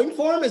have going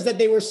for him is that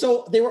they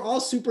were all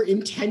super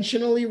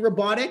intentionally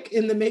robotic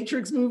in the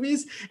Matrix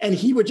movies, and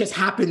he would just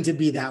happen to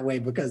be that way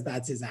because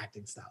that's his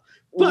acting style.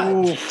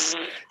 But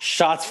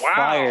shots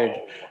fired.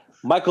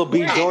 Michael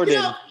B. Jordan. You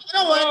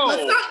know what?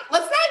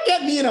 Let's not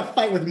get me in a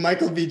fight with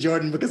Michael B.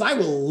 Jordan because I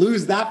will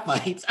lose that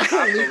fight.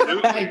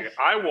 Absolutely.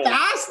 I will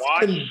fast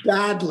watch and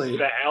badly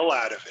the hell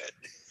out of it.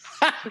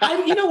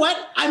 You know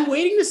what? I'm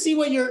waiting to see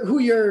who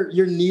your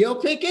Neo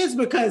pick is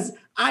because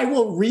I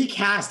will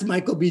recast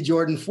Michael B.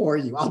 Jordan for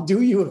you. I'll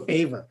do you a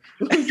favor.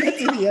 When we get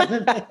to the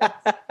other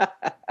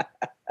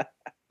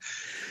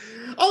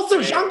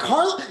Also,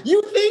 Giancarlo,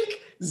 you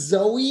think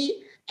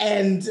Zoe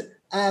and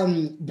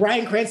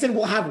Bryan Cranston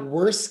will have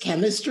worse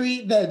chemistry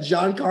than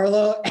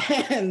Giancarlo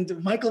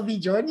and Michael B.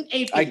 Jordan?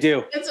 AP, I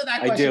do. Answer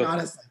that question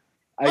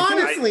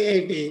honestly.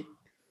 AP.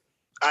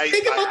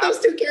 Think about those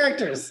two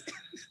characters.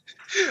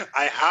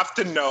 I have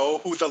to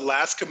know who the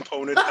last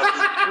component of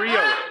the trio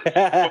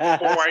is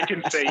before I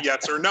can say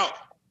yes or no.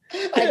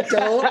 I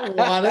don't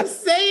want to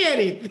say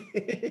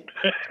anything.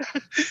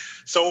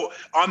 So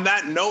on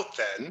that note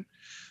then,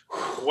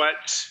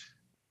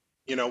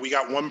 we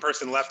got one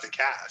person left to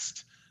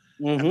cast.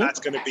 Mm-hmm. And that's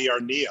going to be our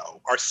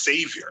Neo, our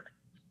savior.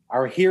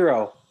 Our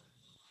hero.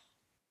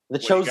 The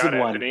chosen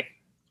one. Anthony?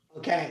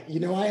 Okay,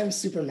 I am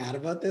super mad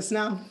about this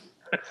now.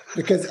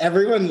 Because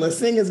everyone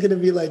listening is going to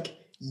be like,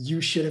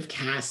 you should have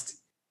cast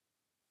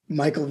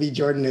Michael V.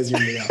 Jordan as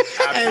your Neo.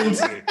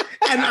 and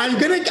I'm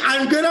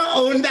gonna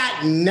own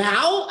that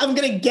now. I'm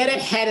gonna get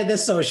ahead of the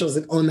socials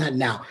and own that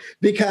now.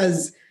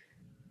 Because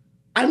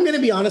I'm going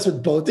to be honest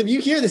with both of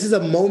you here. This is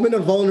a moment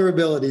of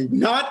vulnerability,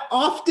 not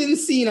often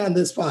seen on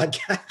this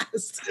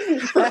podcast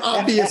for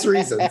obvious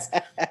reasons.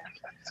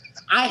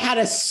 I had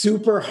a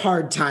super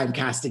hard time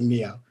casting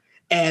Neo,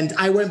 and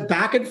I went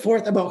back and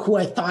forth about who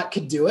I thought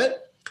could do it.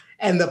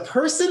 And the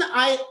person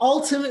I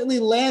ultimately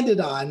landed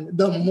on,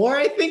 the more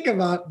I think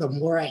about, the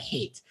more I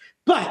hate,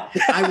 But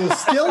I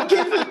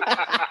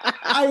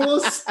will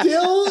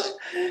still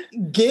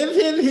give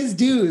him his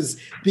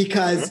dues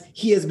because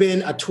he has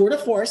been a tour de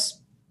force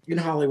in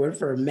Hollywood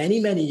for many,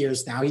 many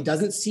years now. He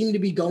doesn't seem to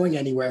be going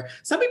anywhere.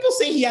 Some people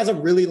say he has a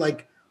really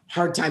like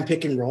hard time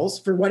picking roles.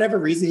 For whatever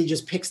reason, he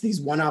just picks these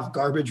one-off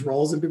garbage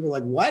roles and people are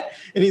like, what?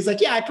 And he's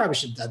like, yeah, I probably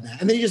should have done that.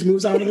 And then he just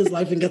moves on with his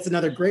life and gets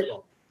another great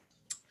role.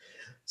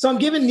 So I'm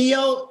giving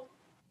Neo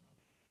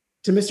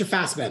to Mr.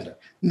 Fassbender.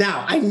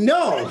 Now, I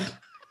know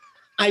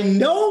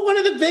one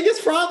of the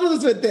biggest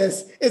problems with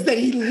this is that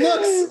he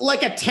looks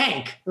like a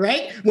tank,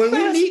 right? When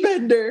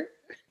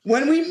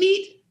we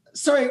meet,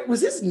 sorry,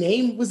 was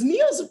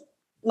Neo's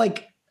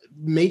like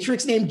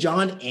Matrix name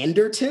John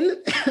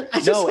Anderton?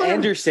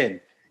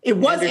 Anderson. It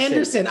was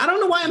Anderson. I don't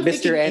know why I'm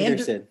thinking Mr.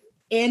 Anderson.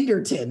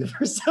 Anderton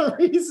for some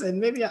reason.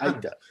 Maybe I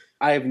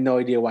have no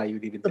idea why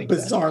you'd even think that.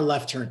 Bizarre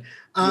left turn.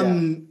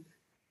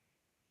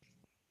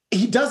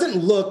 He doesn't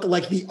look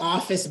like the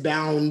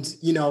office-bound,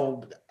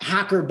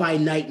 hacker by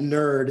night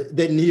nerd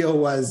that Neo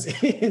was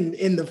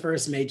in the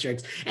first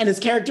Matrix. And his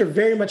character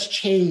very much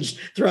changed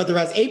throughout the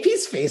rest.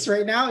 AP's face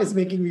right now is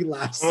making me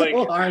laugh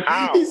so hard.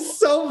 How? He's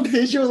so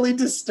visually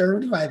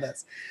disturbed by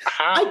this.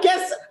 How? I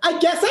guess I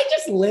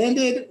just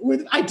landed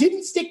with, I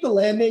didn't stick the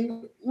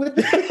landing with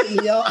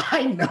Neo.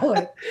 I know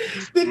it.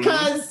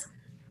 Because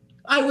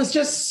I was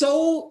just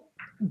so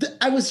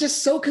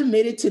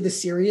committed to the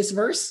serious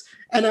verse.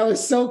 And I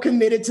was so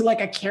committed to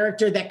like a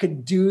character that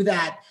could do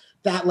that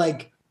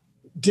like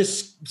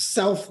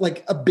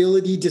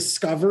ability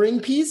discovering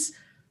piece.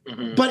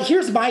 Mm-hmm. But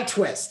here's my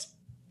twist,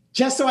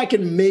 just so I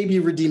can maybe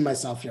redeem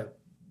myself here.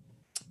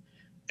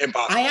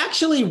 Impossible. I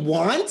actually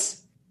want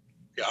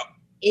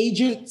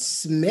Agent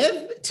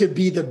Smith to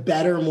be the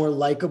better, more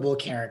likable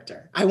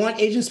character. I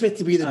want Agent Smith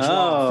to be the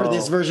draw for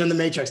this version of the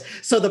Matrix.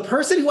 So the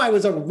person who I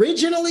was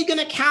originally going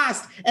to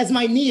cast as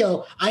my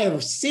Neo, I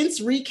have since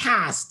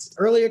recast.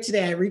 Earlier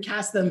today, I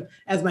recast them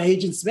as my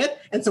Agent Smith.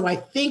 And so I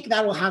think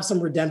that will have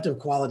some redemptive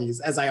qualities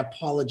as I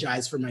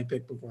apologize for my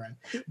pick beforehand.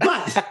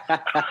 But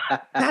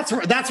that's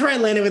where I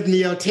landed with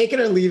Neo. Take it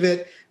or leave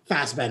it,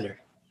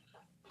 Fassbender.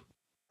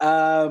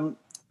 I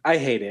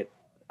hate it.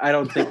 I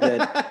don't think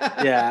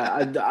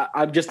that,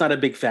 I'm just not a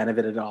big fan of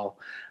it at all.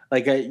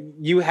 Like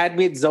you had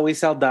me at Zoe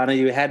Saldana,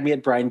 you had me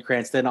at Bryan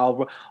Cranston.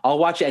 I'll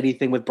watch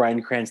anything with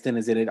Bryan Cranston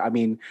is in it. I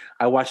mean,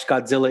 I watched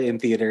Godzilla in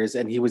theaters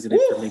and he was in it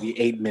for maybe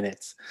 8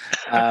 minutes.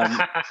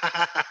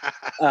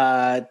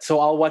 So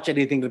I'll watch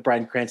anything with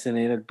Bryan Cranston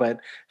in it. But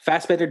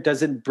Fassbender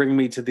doesn't bring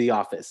me to the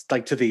office,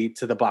 like to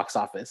the box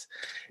office.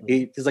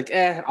 He's like,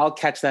 I'll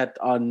catch that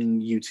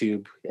on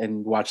YouTube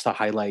and watch the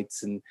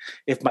highlights. And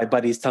if my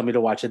buddies tell me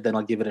to watch it, then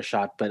I'll give it a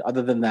shot. But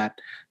other than that,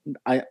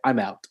 I'm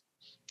out.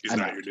 He's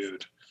not your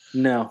dude.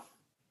 No.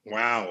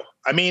 Wow.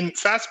 I mean,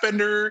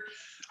 Fassbender,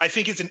 I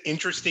think is an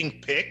interesting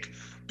pick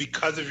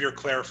because of your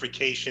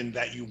clarification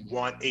that you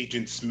want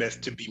Agent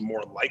Smith to be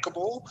more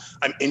likable.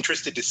 I'm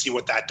interested to see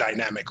what that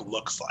dynamic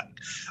looks like.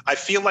 I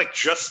feel like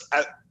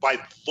by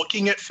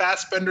looking at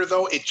Fassbender,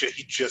 though, he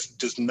just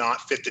does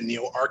not fit the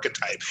Neo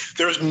archetype.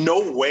 There's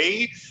no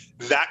way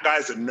that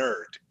guy's a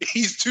nerd.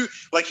 He's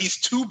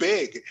too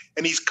big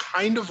and he's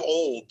kind of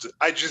old.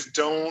 I just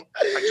don't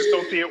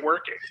see it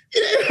working.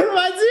 It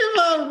reminds me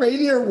of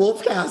Rainier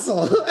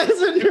Wolfcastle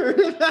as a nerd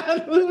in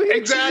that movie.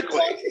 Exactly.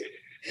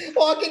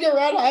 Walking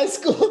around high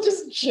school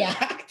just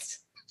jacked.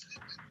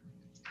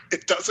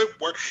 It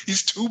doesn't work.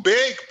 He's too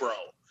big, bro.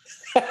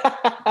 But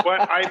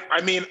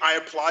I mean, I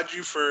applaud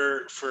you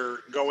for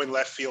going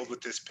left field with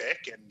this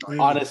pick.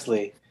 And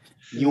honestly,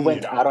 you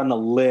went out on a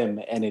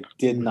limb and it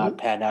did not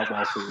pan out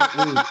well for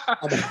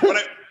you.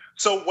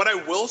 So what I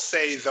will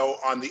say, though,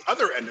 on the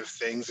other end of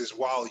things is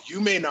while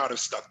you may not have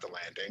stuck the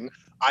landing,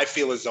 I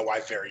feel as though I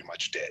very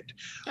much did.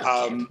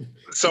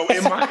 So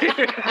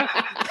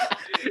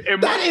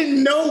that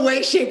in no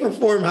way, shape, or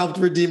form helped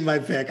redeem my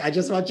pick. I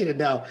just want you to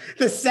know.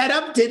 The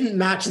setup didn't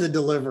match the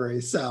delivery,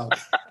 so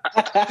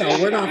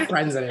we're not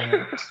friends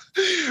anymore.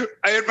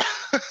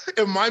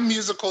 In my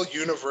musical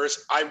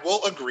universe, I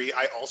will agree,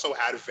 I also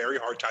had a very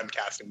hard time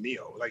casting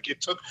Neo. Like,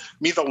 it took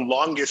me the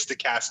longest to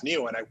cast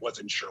Neo, and I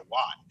wasn't sure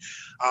why.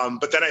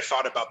 But then I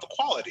thought about the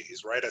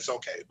qualities, right? I said,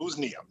 okay, who's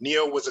Neo?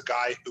 Neo was a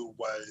guy who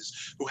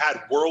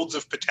had worlds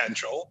of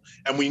potential,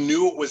 and we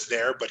knew it was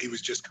there, but he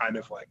was just kind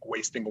of like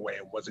wasting away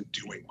and wasn't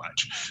doing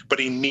much. But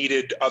he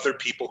needed other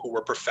people who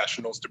were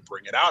professionals to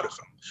bring it out of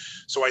him.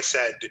 So I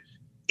said,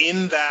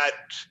 in that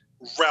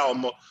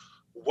realm,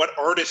 what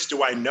artists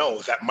do I know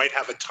that might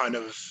have a ton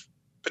of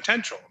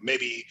potential?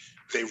 Maybe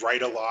they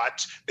write a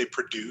lot, they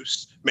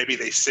produce, maybe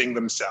they sing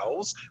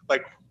themselves.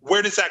 Like,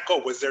 where does that go?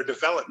 Was there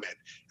development?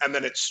 And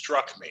then it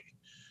struck me.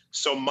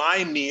 So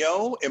my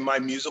Neo in my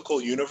musical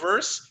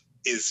universe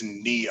is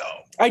Neo.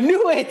 I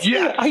knew it.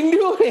 Yeah, I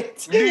knew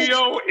it.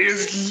 Neo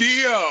is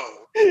Neo.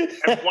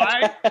 And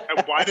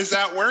why does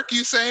that work,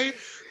 you say?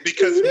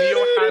 Because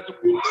Neo has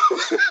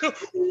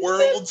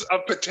worlds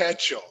of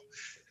potential.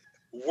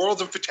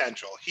 Worlds of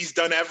potential. He's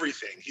done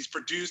everything. He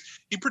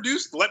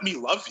produced Let Me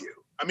Love You.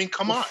 I mean,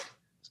 come on.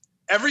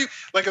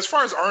 as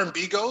far as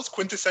R&B goes,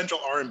 quintessential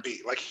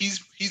R&B. Like he's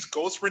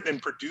ghostwritten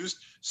and produced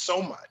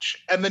so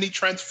much, and then he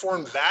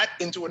transformed that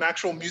into an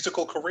actual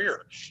musical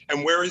career.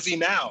 And where is he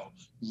now?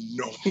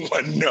 No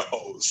one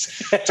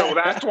knows. So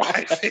that's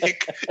why I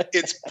think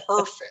it's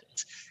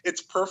perfect.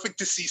 It's perfect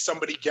to see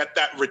somebody get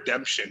that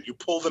redemption. You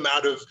pull them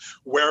out of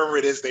wherever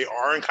it is they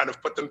are and kind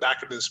of put them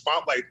back into the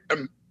spotlight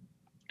and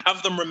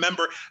have them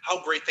remember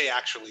how great they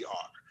actually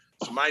are.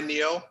 So my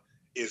Neo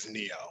is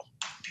Neo.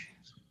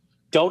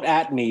 Don't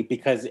at me,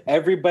 because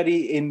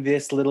everybody in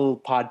this little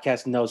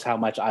podcast knows how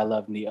much I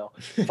love Neo.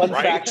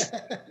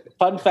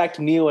 Fun fact,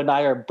 Neo and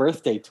I are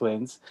birthday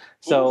twins.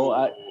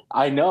 So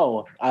I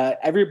know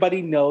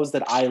everybody knows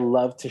that I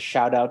love to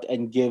shout out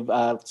and give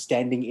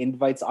standing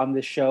invites on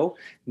this show.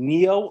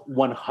 Neo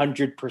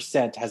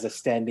 100% has a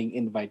standing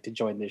invite to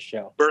join this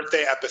show.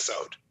 Birthday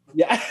episode.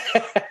 Yeah.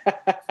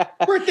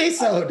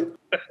 Birthday-sode.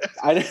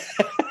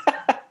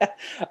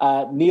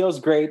 Neo's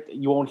great.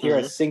 You won't hear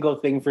a single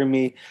thing from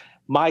me.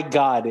 My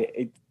God,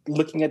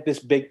 looking at this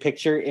big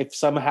picture, if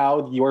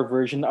somehow your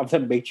version of The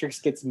Matrix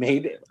gets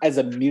made as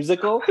a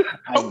musical,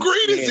 how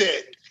great is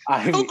it?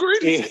 How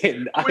great is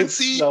it?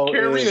 Quincy,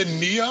 Carrie, and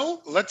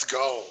Neo? Let's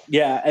go.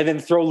 Yeah, and then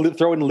throw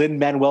in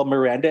Lin-Manuel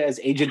Miranda as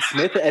Agent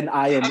Smith, and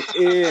I am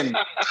in.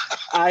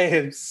 I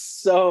am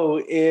so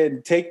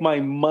in. Take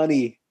my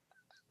money.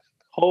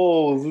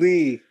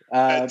 Holy.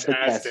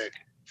 Fantastic.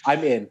 Yes,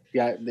 I'm in.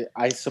 Yeah,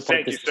 I support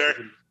Thank this. you, sir.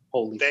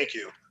 Holy. Thank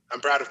you. I'm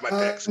proud of my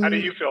picks. How do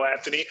you feel,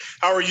 Anthony?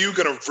 How are you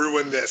going to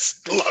ruin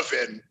this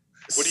love-in?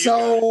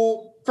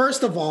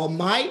 First of all,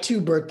 my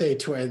two birthday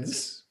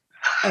twins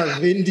are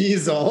Vin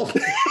Diesel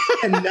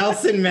and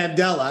Nelson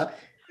Mandela.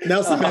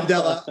 Nelson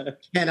Mandela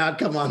cannot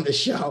come on the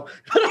show,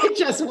 but I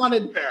just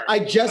wanted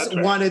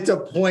to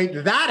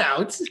point that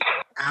out,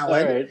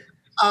 Alan.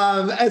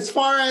 Right. As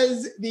far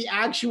as the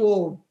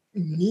actual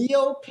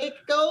Neo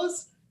pick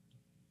goes,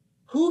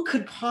 who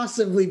could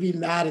possibly be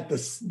mad at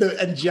the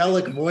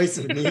angelic voice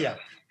of Neo?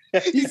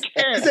 He's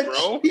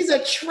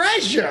a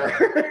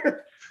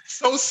treasure.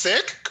 So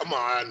sick. Come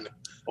on,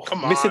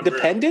 Miss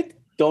Independent?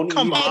 Bro.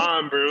 Come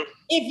on, bro.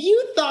 If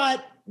you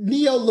thought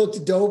Neo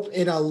looked dope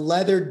in a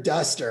leather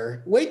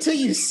duster, wait till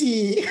you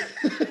see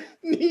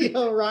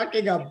Neo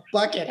rocking a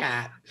bucket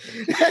hat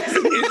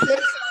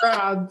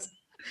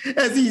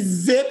as he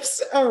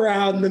zips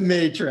around the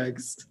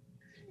Matrix.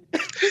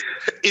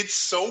 It's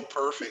so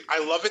perfect. I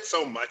love it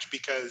so much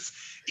because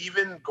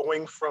even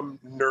going from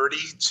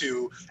nerdy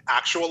to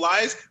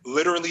actualized,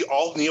 literally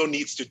all Neo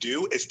needs to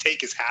do is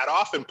take his hat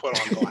off and put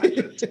on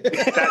glasses. That's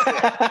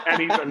it.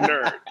 And he's a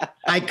nerd.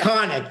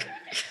 Iconic.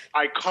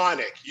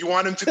 You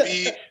want him to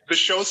be the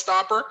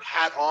showstopper,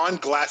 hat on,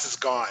 glasses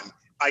gone.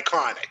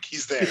 Iconic.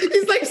 He's there.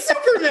 He's like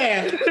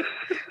Superman.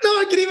 No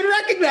one can even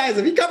recognize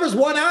him. He covers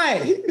one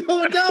eye. No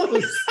one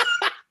knows.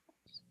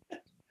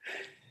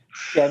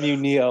 Damn you,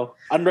 Neo.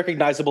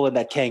 Unrecognizable in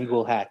that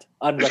Kangol hat.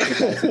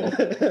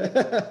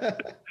 Unrecognizable.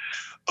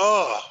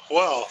 Oh,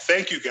 well,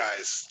 thank you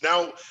guys.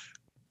 Now,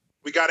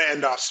 we got to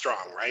end off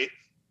strong, right?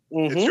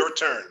 Mm-hmm. It's your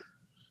turn.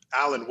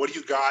 Alan, what do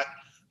you got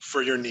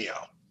for your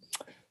Neo?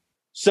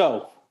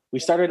 So, we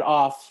started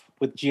off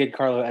with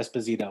Giancarlo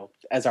Esposito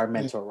as our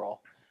mentor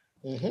role.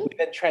 Mm-hmm. We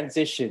then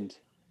transitioned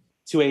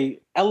to a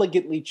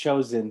elegantly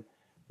chosen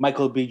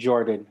Michael B.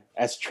 Jordan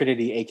as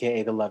Trinity,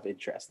 a.k.a. the love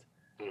interest.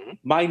 Mm-hmm.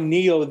 My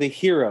Neo, the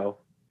hero,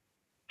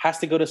 has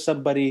to go to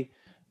somebody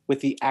with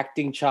the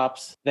acting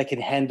chops that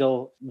can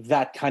handle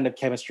that kind of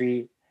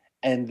chemistry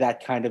and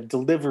that kind of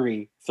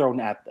delivery thrown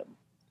at them.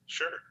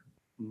 Sure.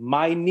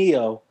 My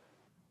Neo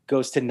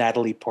goes to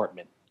Natalie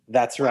Portman.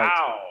 That's right.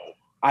 Wow.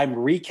 I'm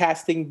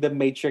recasting The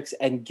Matrix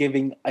and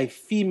giving a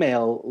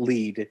female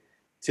lead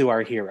to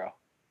our hero.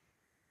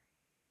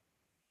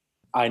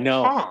 I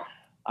know. Huh.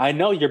 I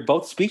know. You're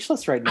both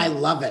speechless right now. I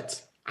love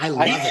it. I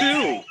love it.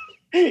 Me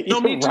too.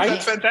 No, me too. Right?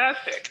 That's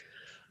fantastic.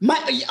 My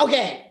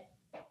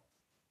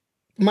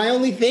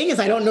only thing is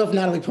I don't know if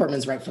Natalie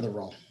Portman's right for the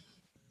role.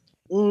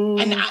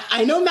 And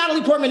I know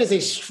Natalie Portman is a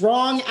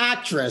strong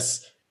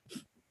actress,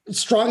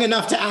 strong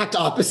enough to act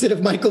opposite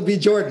of Michael B.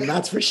 Jordan,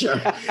 that's for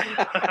sure.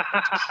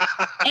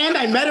 And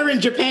I met her in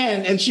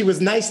Japan, and she was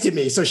nice to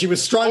me, so she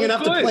was strong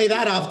enough to play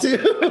that off, too.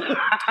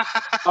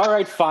 All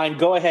right, fine.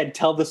 Go ahead.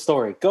 Tell the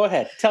story. Go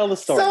ahead. Tell the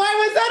story. So I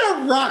was at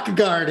a rock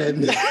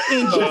garden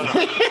in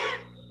Japan.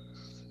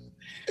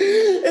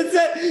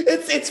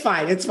 It's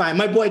fine. It's fine.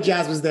 My boy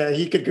Jazz was there.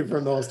 He could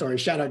confirm the whole story.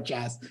 Shout out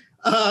Jazz.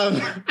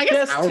 I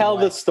guess just tell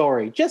the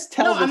story. Just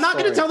tell the story. I'm not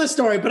going to tell the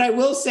story, but I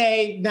will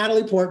say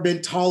Natalie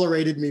Portman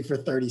tolerated me for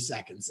 30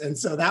 seconds. And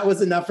so that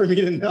was enough for me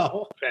to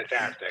know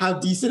how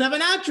decent of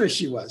an actress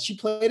she was. She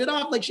played it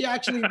off like she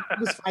actually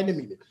was fine to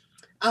me.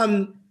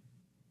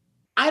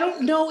 I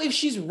don't know if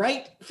she's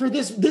right for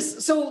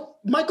this. So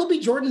Michael B.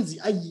 Jordan's,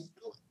 I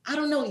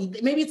don't know.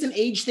 Maybe it's an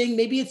age thing.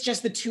 Maybe it's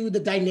just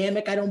the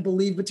dynamic I don't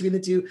believe between the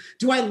two.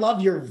 Do I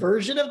love your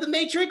version of The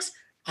Matrix?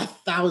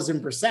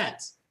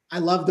 1,000%. I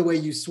love the way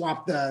you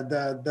swap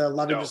the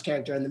love interest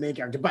character and the main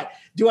character. But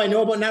do I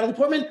know about Natalie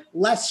Portman?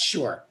 Less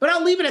sure. But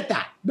I'll leave it at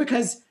that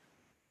because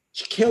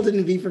She killed it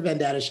in V for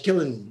Vendetta. She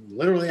killed it in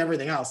literally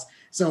everything else.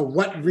 So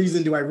what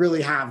reason do I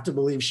really have to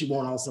believe she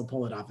won't also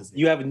pull it off as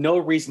You have no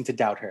reason to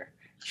doubt her.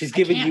 She's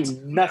given you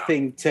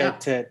nothing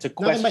to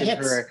question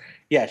her.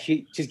 Yeah,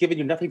 she's given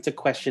you nothing to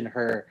question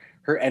her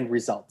end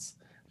results.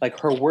 Like,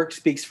 her work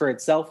speaks for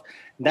itself.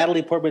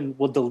 Natalie Portman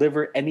will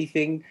deliver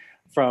anything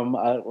from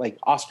like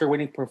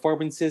Oscar-winning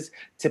performances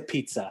to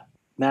pizza.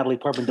 Natalie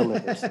Portman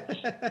delivers.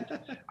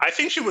 I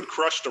think she would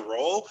crush the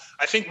role.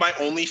 I think my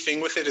only thing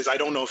with it is I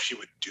don't know if she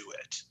would do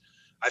it.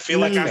 I feel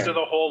like after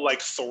the whole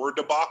like Thor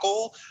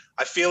debacle,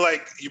 I feel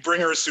like you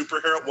bring her a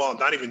superhero. Well,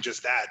 not even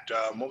just that.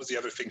 What was the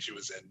other thing she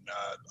was in?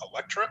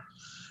 Elektra.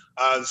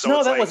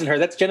 No, that wasn't her.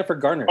 That's Jennifer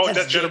Garner. Oh,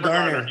 that's Jennifer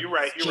Garner. You're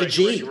right.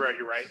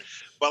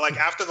 But like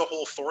after the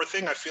whole Thor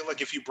thing, I feel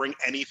like if you bring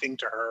anything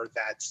to her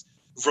that's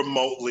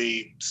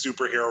remotely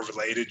superhero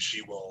related,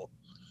 she will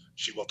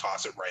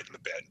toss it right in the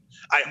bin.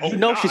 I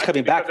hope she's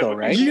coming back though,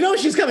 right? You know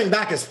she's coming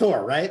back as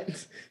Thor,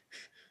 right?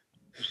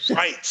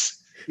 Right.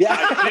 Yeah.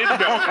 I did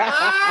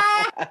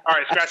know. All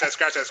right,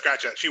 scratch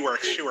that. She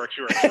works. Scratch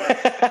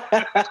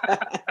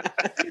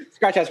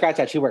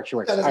that. She works.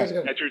 All right.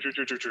 Yeah,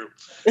 true.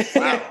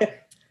 Wow.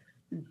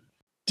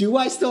 Do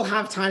I still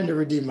have time to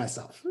redeem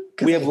myself?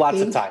 We have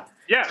lots of time.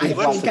 Yeah, I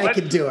think I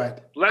could do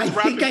it. Let's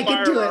rapid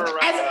fire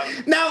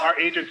our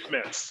Agent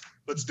Smiths.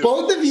 Let's do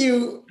both of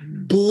you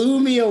blew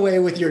me away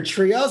with your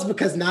trios,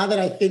 because now that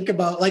I think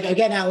about, like,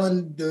 again,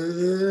 Alan,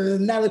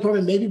 Natalie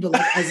Portman maybe, but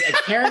like as a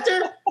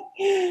character,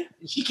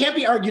 she can't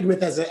be argued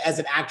with as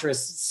an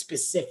actress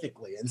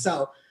specifically. And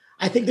so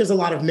I think there's a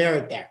lot of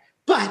merit there.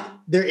 But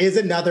there is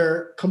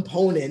another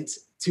component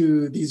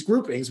to these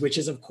groupings, which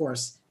is, of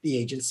course, the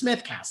Agent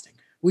Smith casting.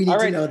 We need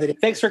to know that.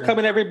 Thanks for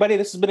coming, everybody.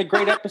 This has been a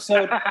great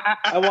episode.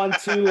 I want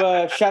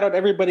to shout out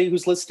everybody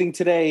who's listening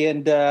today,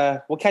 and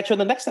we'll catch you on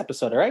the next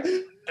episode, all right?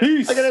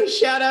 Peace. I'm going to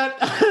shout out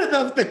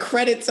the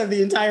credits of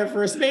the entire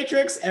first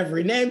Matrix,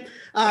 every name.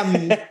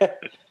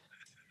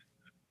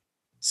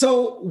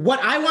 So what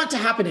I want to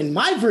happen in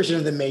my version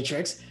of the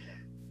Matrix,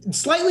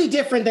 slightly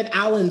different than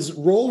Alan's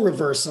role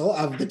reversal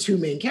of the two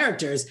main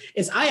characters,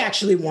 is I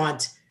actually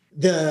want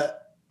the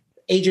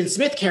Agent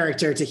Smith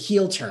character to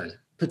heel turn,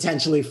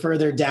 potentially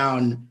further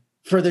down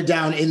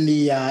in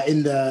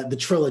the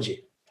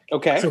trilogy.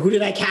 Okay. So who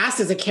did I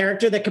cast as a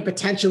character that could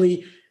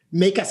potentially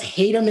make us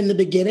hate him in the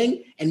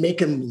beginning and make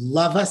him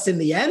love us in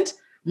the end?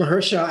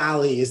 Mahershala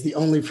Ali is the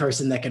only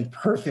person that can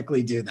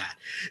perfectly do that.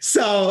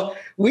 So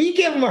we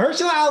give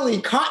Mahershala Ali,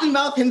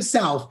 Cottonmouth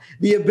himself,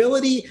 the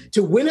ability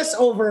to win us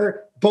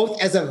over both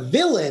as a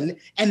villain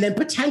and then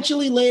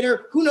potentially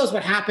later, who knows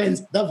what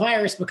happens? The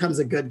virus becomes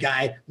a good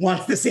guy,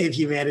 wants to save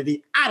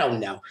humanity. I don't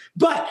know.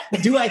 But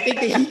do I think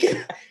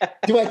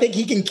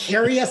he can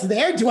carry us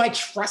there? Do I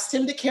trust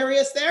him to carry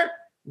us there?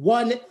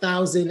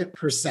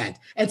 1000%.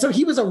 And so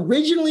he was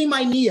originally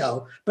my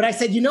Neo, but I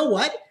said, you know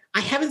what? I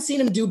haven't seen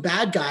him do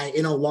bad guy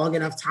in a long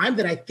enough time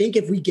that I think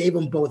if we gave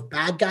him both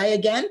bad guy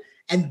again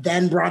and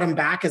then brought him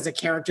back as a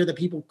character that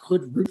people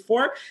could root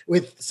for,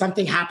 with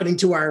something happening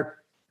to our,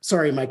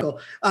 sorry,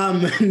 Michael,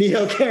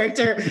 Neo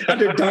character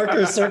under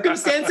darker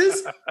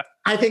circumstances,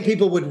 I think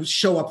people would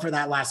show up for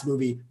that last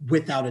movie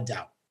without a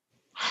doubt.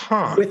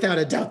 Without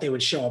a doubt, they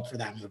would show up for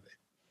that movie.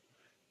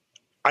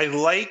 I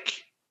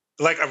like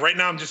right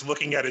now I'm just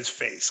looking at his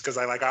face, because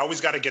I always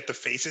got to get the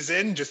faces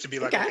in just to be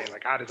like, okay,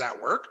 like how does that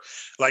work?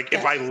 Like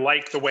if I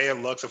like the way it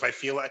looks, if I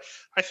feel like,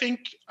 I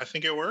think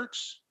it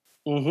works.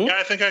 Mm-hmm. Yeah,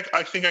 I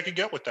think I could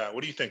get with that.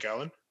 What do you think,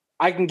 Alan?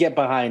 I can get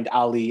behind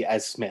Ali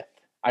as Smith.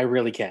 I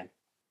really can.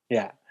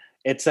 Yeah,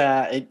 it's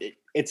a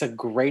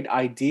great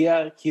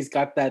idea. He's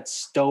got that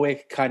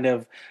stoic kind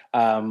of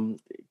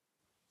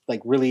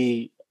like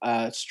really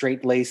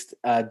straight-laced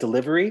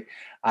delivery.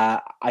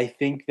 I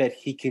think that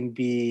he can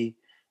be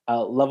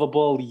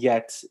lovable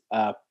yet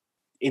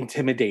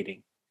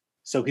intimidating.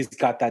 So he's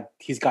got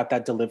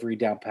that delivery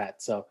down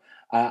pat. So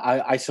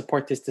I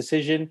support this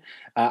decision.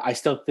 I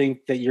still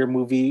think that your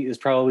movie is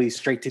probably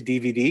straight to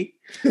DVD.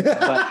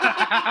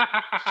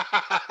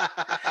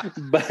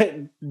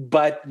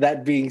 But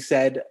that being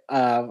said,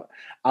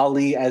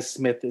 Ali as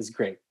Smith is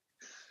great.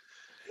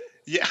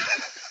 Yeah.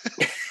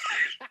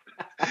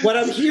 What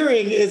I'm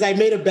hearing is I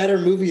made a better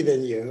movie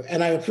than you,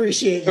 and I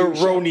appreciate you.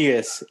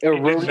 Erroneous.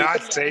 Did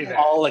not say that.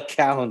 All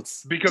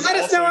accounts. Because let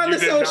us know on the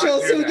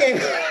socials who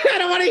gave. I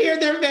don't want to hear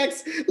their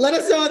mix. Let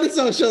us know on the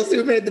socials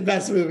who made the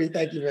best movie.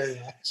 Thank you very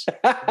much.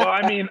 Well,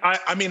 I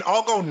mean,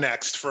 I'll go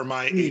next for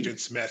my Agent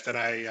Smith,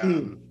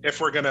 and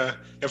if we're gonna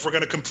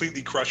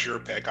completely crush your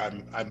pick,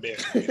 I'm in.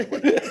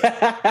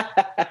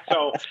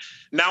 So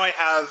now I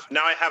have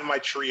my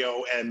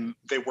trio, and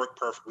they work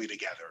perfectly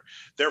together.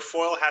 Their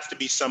foil has to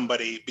be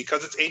somebody,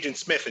 because it's Agent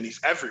Smith and he's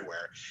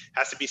everywhere,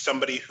 has to be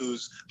somebody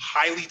who's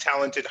highly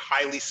talented,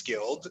 highly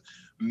skilled,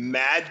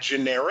 mad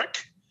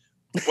generic,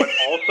 but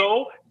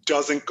also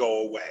doesn't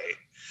go away.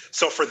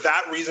 So for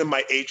that reason,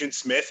 my Agent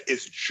Smith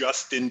is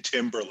Justin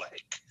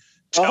Timberlake.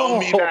 Tell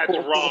me that's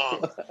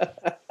wrong.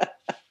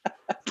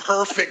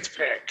 Perfect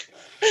pick.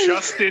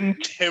 Justin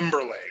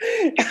Timberlake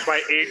is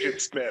my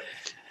Agent Smith.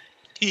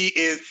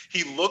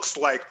 He looks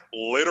like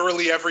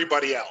literally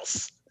everybody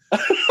else.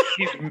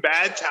 He's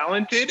mad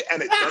talented,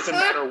 and it doesn't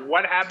matter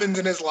what happens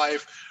in his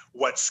life,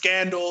 what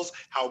scandals,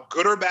 how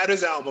good or bad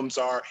his albums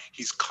are,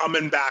 he's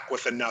coming back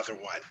with another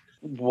one.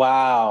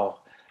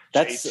 Wow.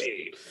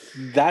 JT.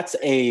 That's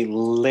a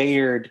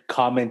layered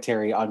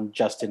commentary on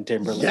Justin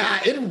Timberlake. Yeah,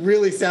 it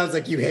really sounds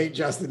like you hate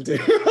Justin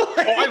Timberlake. Oh,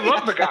 I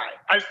love the guy.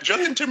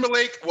 Justin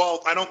Timberlake,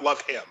 well, I don't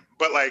love him,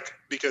 but like,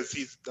 because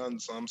he's done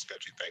some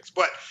sketchy things.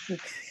 But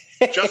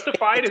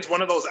Justified is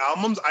one of those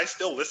albums I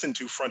still listen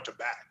to front to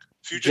back.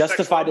 Future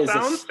Justified is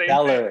a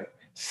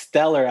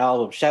stellar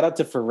album. Shout out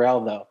to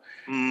Pharrell, though.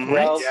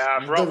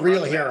 The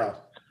real hero.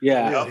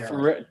 Yeah,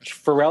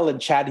 Pharrell and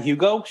Chad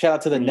Hugo. Shout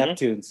out to the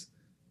Neptunes.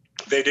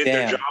 They did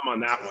their job on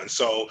that one.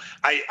 So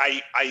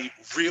I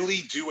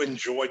really do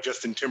enjoy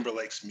Justin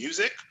Timberlake's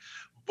music,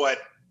 but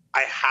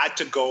I had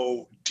to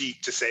go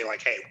deep to say,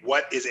 like, hey,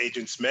 what is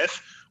Agent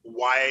Smith?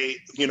 Why,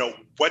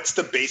 what's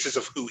the basis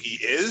of who he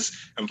is,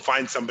 and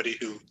find somebody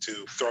to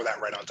throw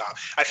that right on top.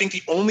 I think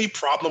the only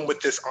problem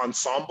with this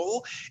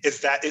ensemble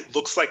is that it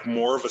looks like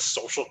more of a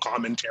social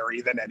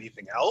commentary than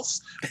anything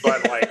else.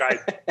 But like, I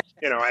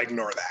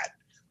ignore that.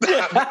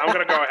 I'm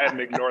going to go ahead and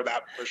ignore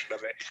that portion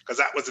of it because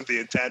that wasn't the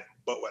intent,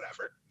 but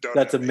whatever.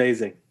 That's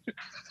amazing.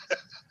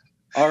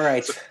 All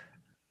right.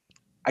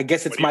 I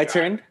guess it's my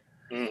turn.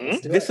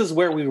 Mm-hmm. This is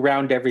where we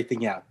round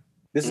everything out.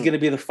 This is going to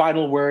be the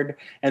final word,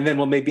 and then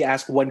we'll maybe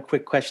ask one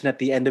quick question at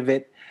the end of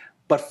it.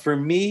 But for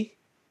me,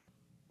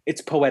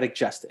 it's poetic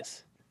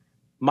justice.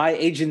 My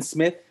Agent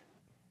Smith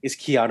is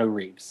Keanu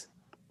Reeves.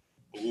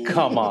 Ooh.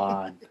 Come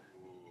on.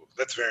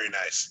 That's very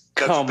nice.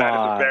 That is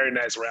a very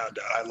nice roundout.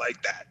 I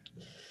like that.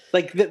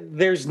 Like,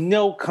 there's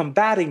no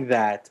combating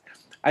that.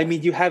 I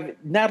mean, you have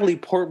Natalie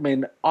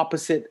Portman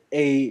opposite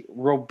a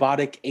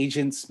robotic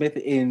Agent Smith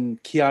in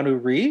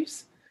Keanu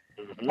Reeves.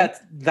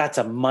 That's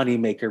a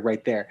moneymaker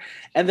right there.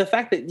 And the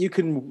fact that you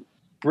can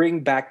bring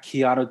back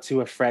Keanu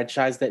to a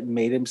franchise that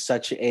made him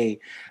such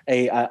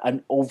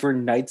an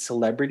overnight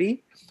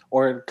celebrity,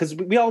 or because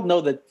we all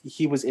know that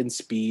he was in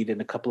Speed and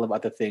a couple of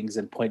other things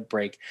and Point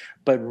Break,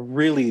 but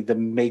really The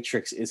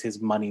Matrix is his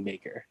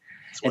moneymaker.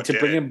 And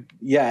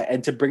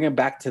to bring him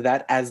back to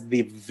that as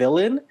the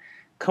villain,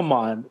 come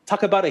on,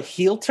 talk about a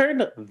heel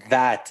turn.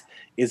 That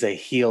is a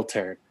heel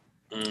turn.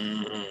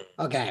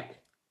 Mm-hmm. Okay.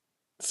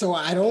 So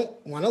I don't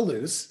want to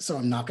lose, so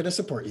I'm not going to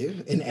support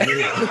you in any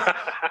way.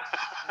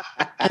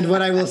 And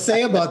what I will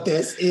say about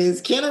this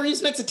is Keanu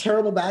Reeves makes a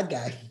terrible bad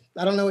guy.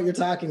 I don't know what you're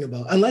talking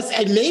about. Unless,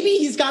 and maybe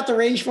he's got the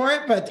range for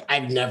it, but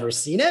I've never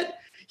seen it.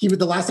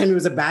 The last time he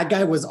was a bad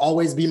guy was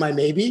Always Be My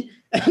Maybe.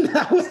 And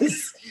that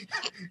was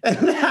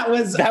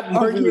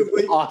movie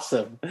was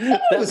awesome.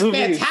 That was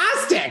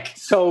fantastic.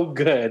 So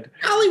good.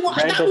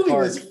 That movie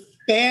was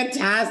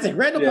fantastic.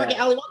 Randall Park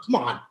and Ali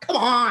Wong. Come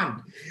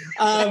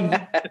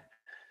on.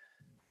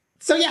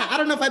 So yeah, I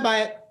don't know if I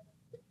buy it.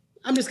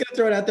 I'm just gonna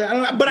throw it out there. I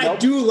don't know, but I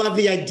do love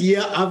the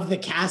idea of the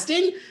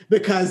casting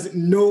because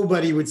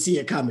nobody would see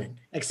it coming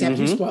except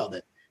you spoiled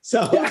it.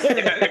 So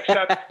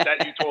except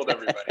that you told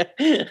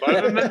everybody. But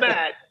other than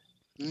that,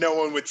 no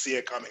one would see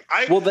it coming.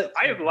 I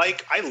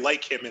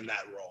like him in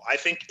that role. I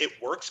think it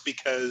works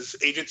because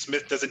Agent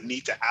Smith doesn't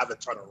need to have a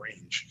ton of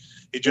range.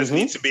 It just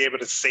needs to be able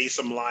to say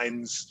some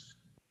lines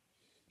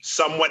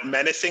somewhat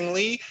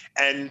menacingly,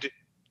 and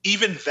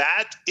even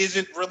that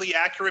isn't really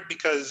accurate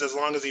because as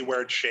long as he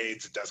wears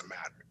shades, it doesn't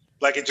matter.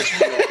 Like, it just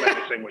feels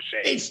menacing with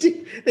shades.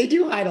 They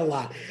do hide a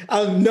lot.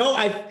 No,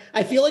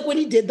 I feel like when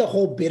he did the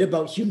whole bit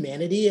about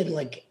humanity and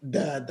like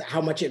the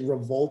how much it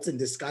revolts and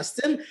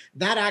disgusts him,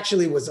 that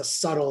actually was a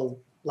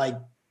subtle like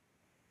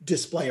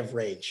display of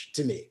rage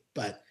to me.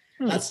 But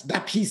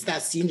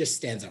that scene just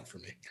stands out for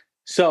me.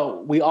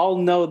 So we all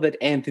know that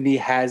Anthony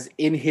has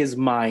in his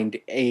mind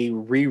a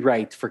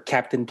rewrite for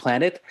Captain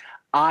Planet.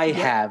 I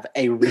have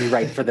a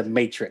rewrite for The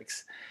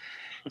Matrix.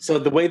 So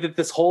the way that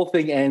this whole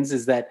thing ends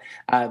is that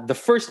the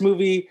first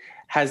movie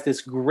has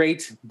this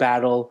great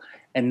battle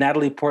and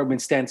Natalie Portman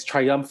stands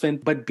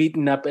triumphant but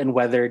beaten up and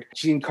weathered.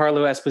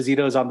 Giancarlo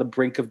Esposito is on the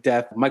brink of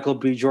death. Michael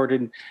B.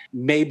 Jordan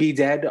may be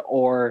dead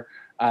or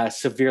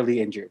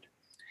severely injured.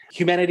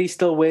 Humanity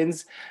still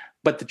wins,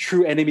 but the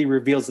true enemy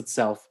reveals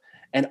itself.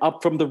 And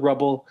up from the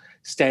rubble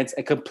stands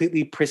a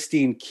completely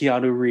pristine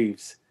Keanu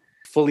Reeves,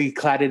 fully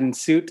clad in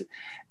suit,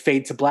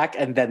 fade to black,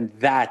 and then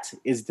that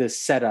is the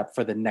setup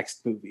for the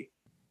next movie.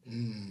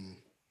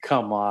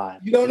 Come on.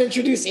 You don't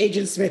introduce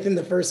Agent Smith in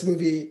the first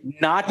movie.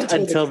 Not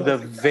until the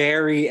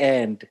very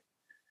end.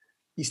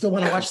 You still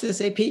want to watch this,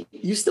 AP?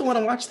 You still want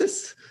to watch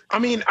this? I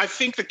mean, I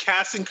think the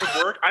casting could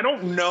work. I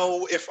don't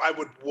know if I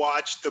would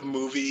watch the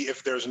movie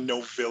if there's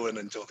no villain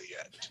until the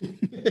end.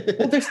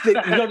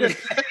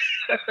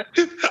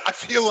 I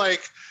feel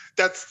like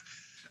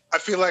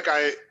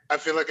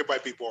it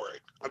might be boring.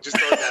 I'm just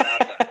throwing that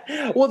out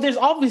there. Well, there's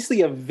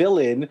obviously a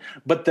villain,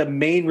 but the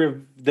main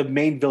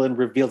villain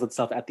reveals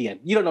itself at the end.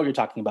 You don't know what you're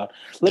talking about.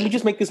 Let me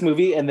just make this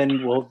movie, and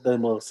then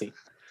we'll see.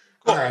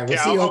 Cool. All right, we'll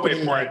see. I'll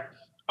wait for it.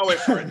 I'll wait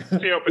for it.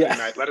 See you opening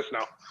night. Let us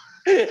know.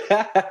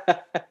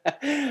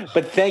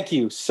 But thank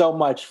you so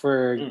much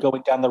for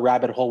going down the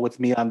rabbit hole with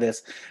me on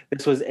this.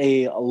 This was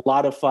a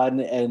lot of fun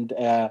and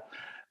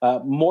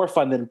more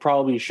fun than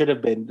probably should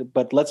have been.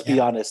 But let's be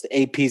honest,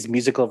 AP's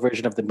musical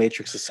version of The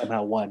Matrix has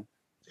somehow won.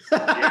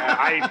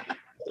 Yeah,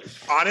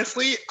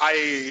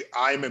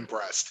 I'm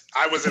impressed.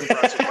 I was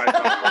impressed with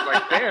myself. I was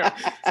like, damn.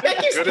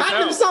 Thank you. Pat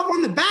himself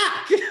on the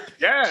back.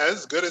 Yeah,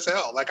 it's good as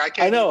hell. Like, I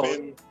can't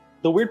even...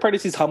 The weird part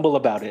is he's humble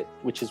about it,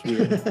 which is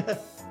weird.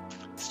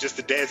 It's just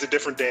a day. It's a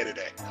different day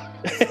today.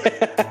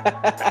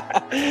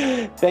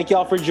 Thank you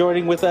all for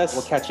joining with us.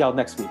 We'll catch y'all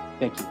next week.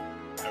 Thank you.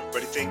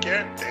 Everybody take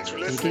care. Thanks for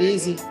listening. Take it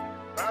easy.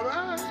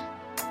 Bye-bye.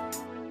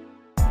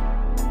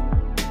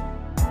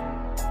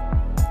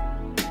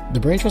 The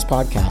Brain Trust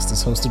Podcast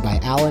is hosted by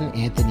Alan,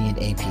 Anthony, and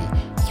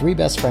AP, three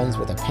best friends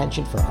with a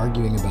penchant for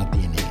arguing about the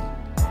inane.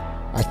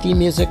 Our theme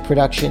music,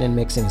 production, and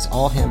mixing is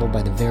all handled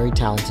by the very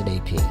talented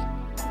AP.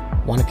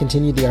 Want to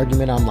continue the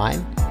argument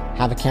online?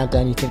 Have a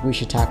countdown you think we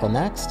should tackle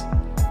next?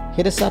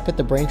 Hit us up at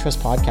the Brain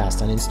Trust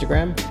Podcast on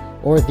Instagram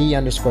or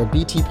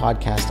 _BT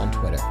Podcast on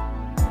Twitter.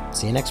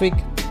 See you next week.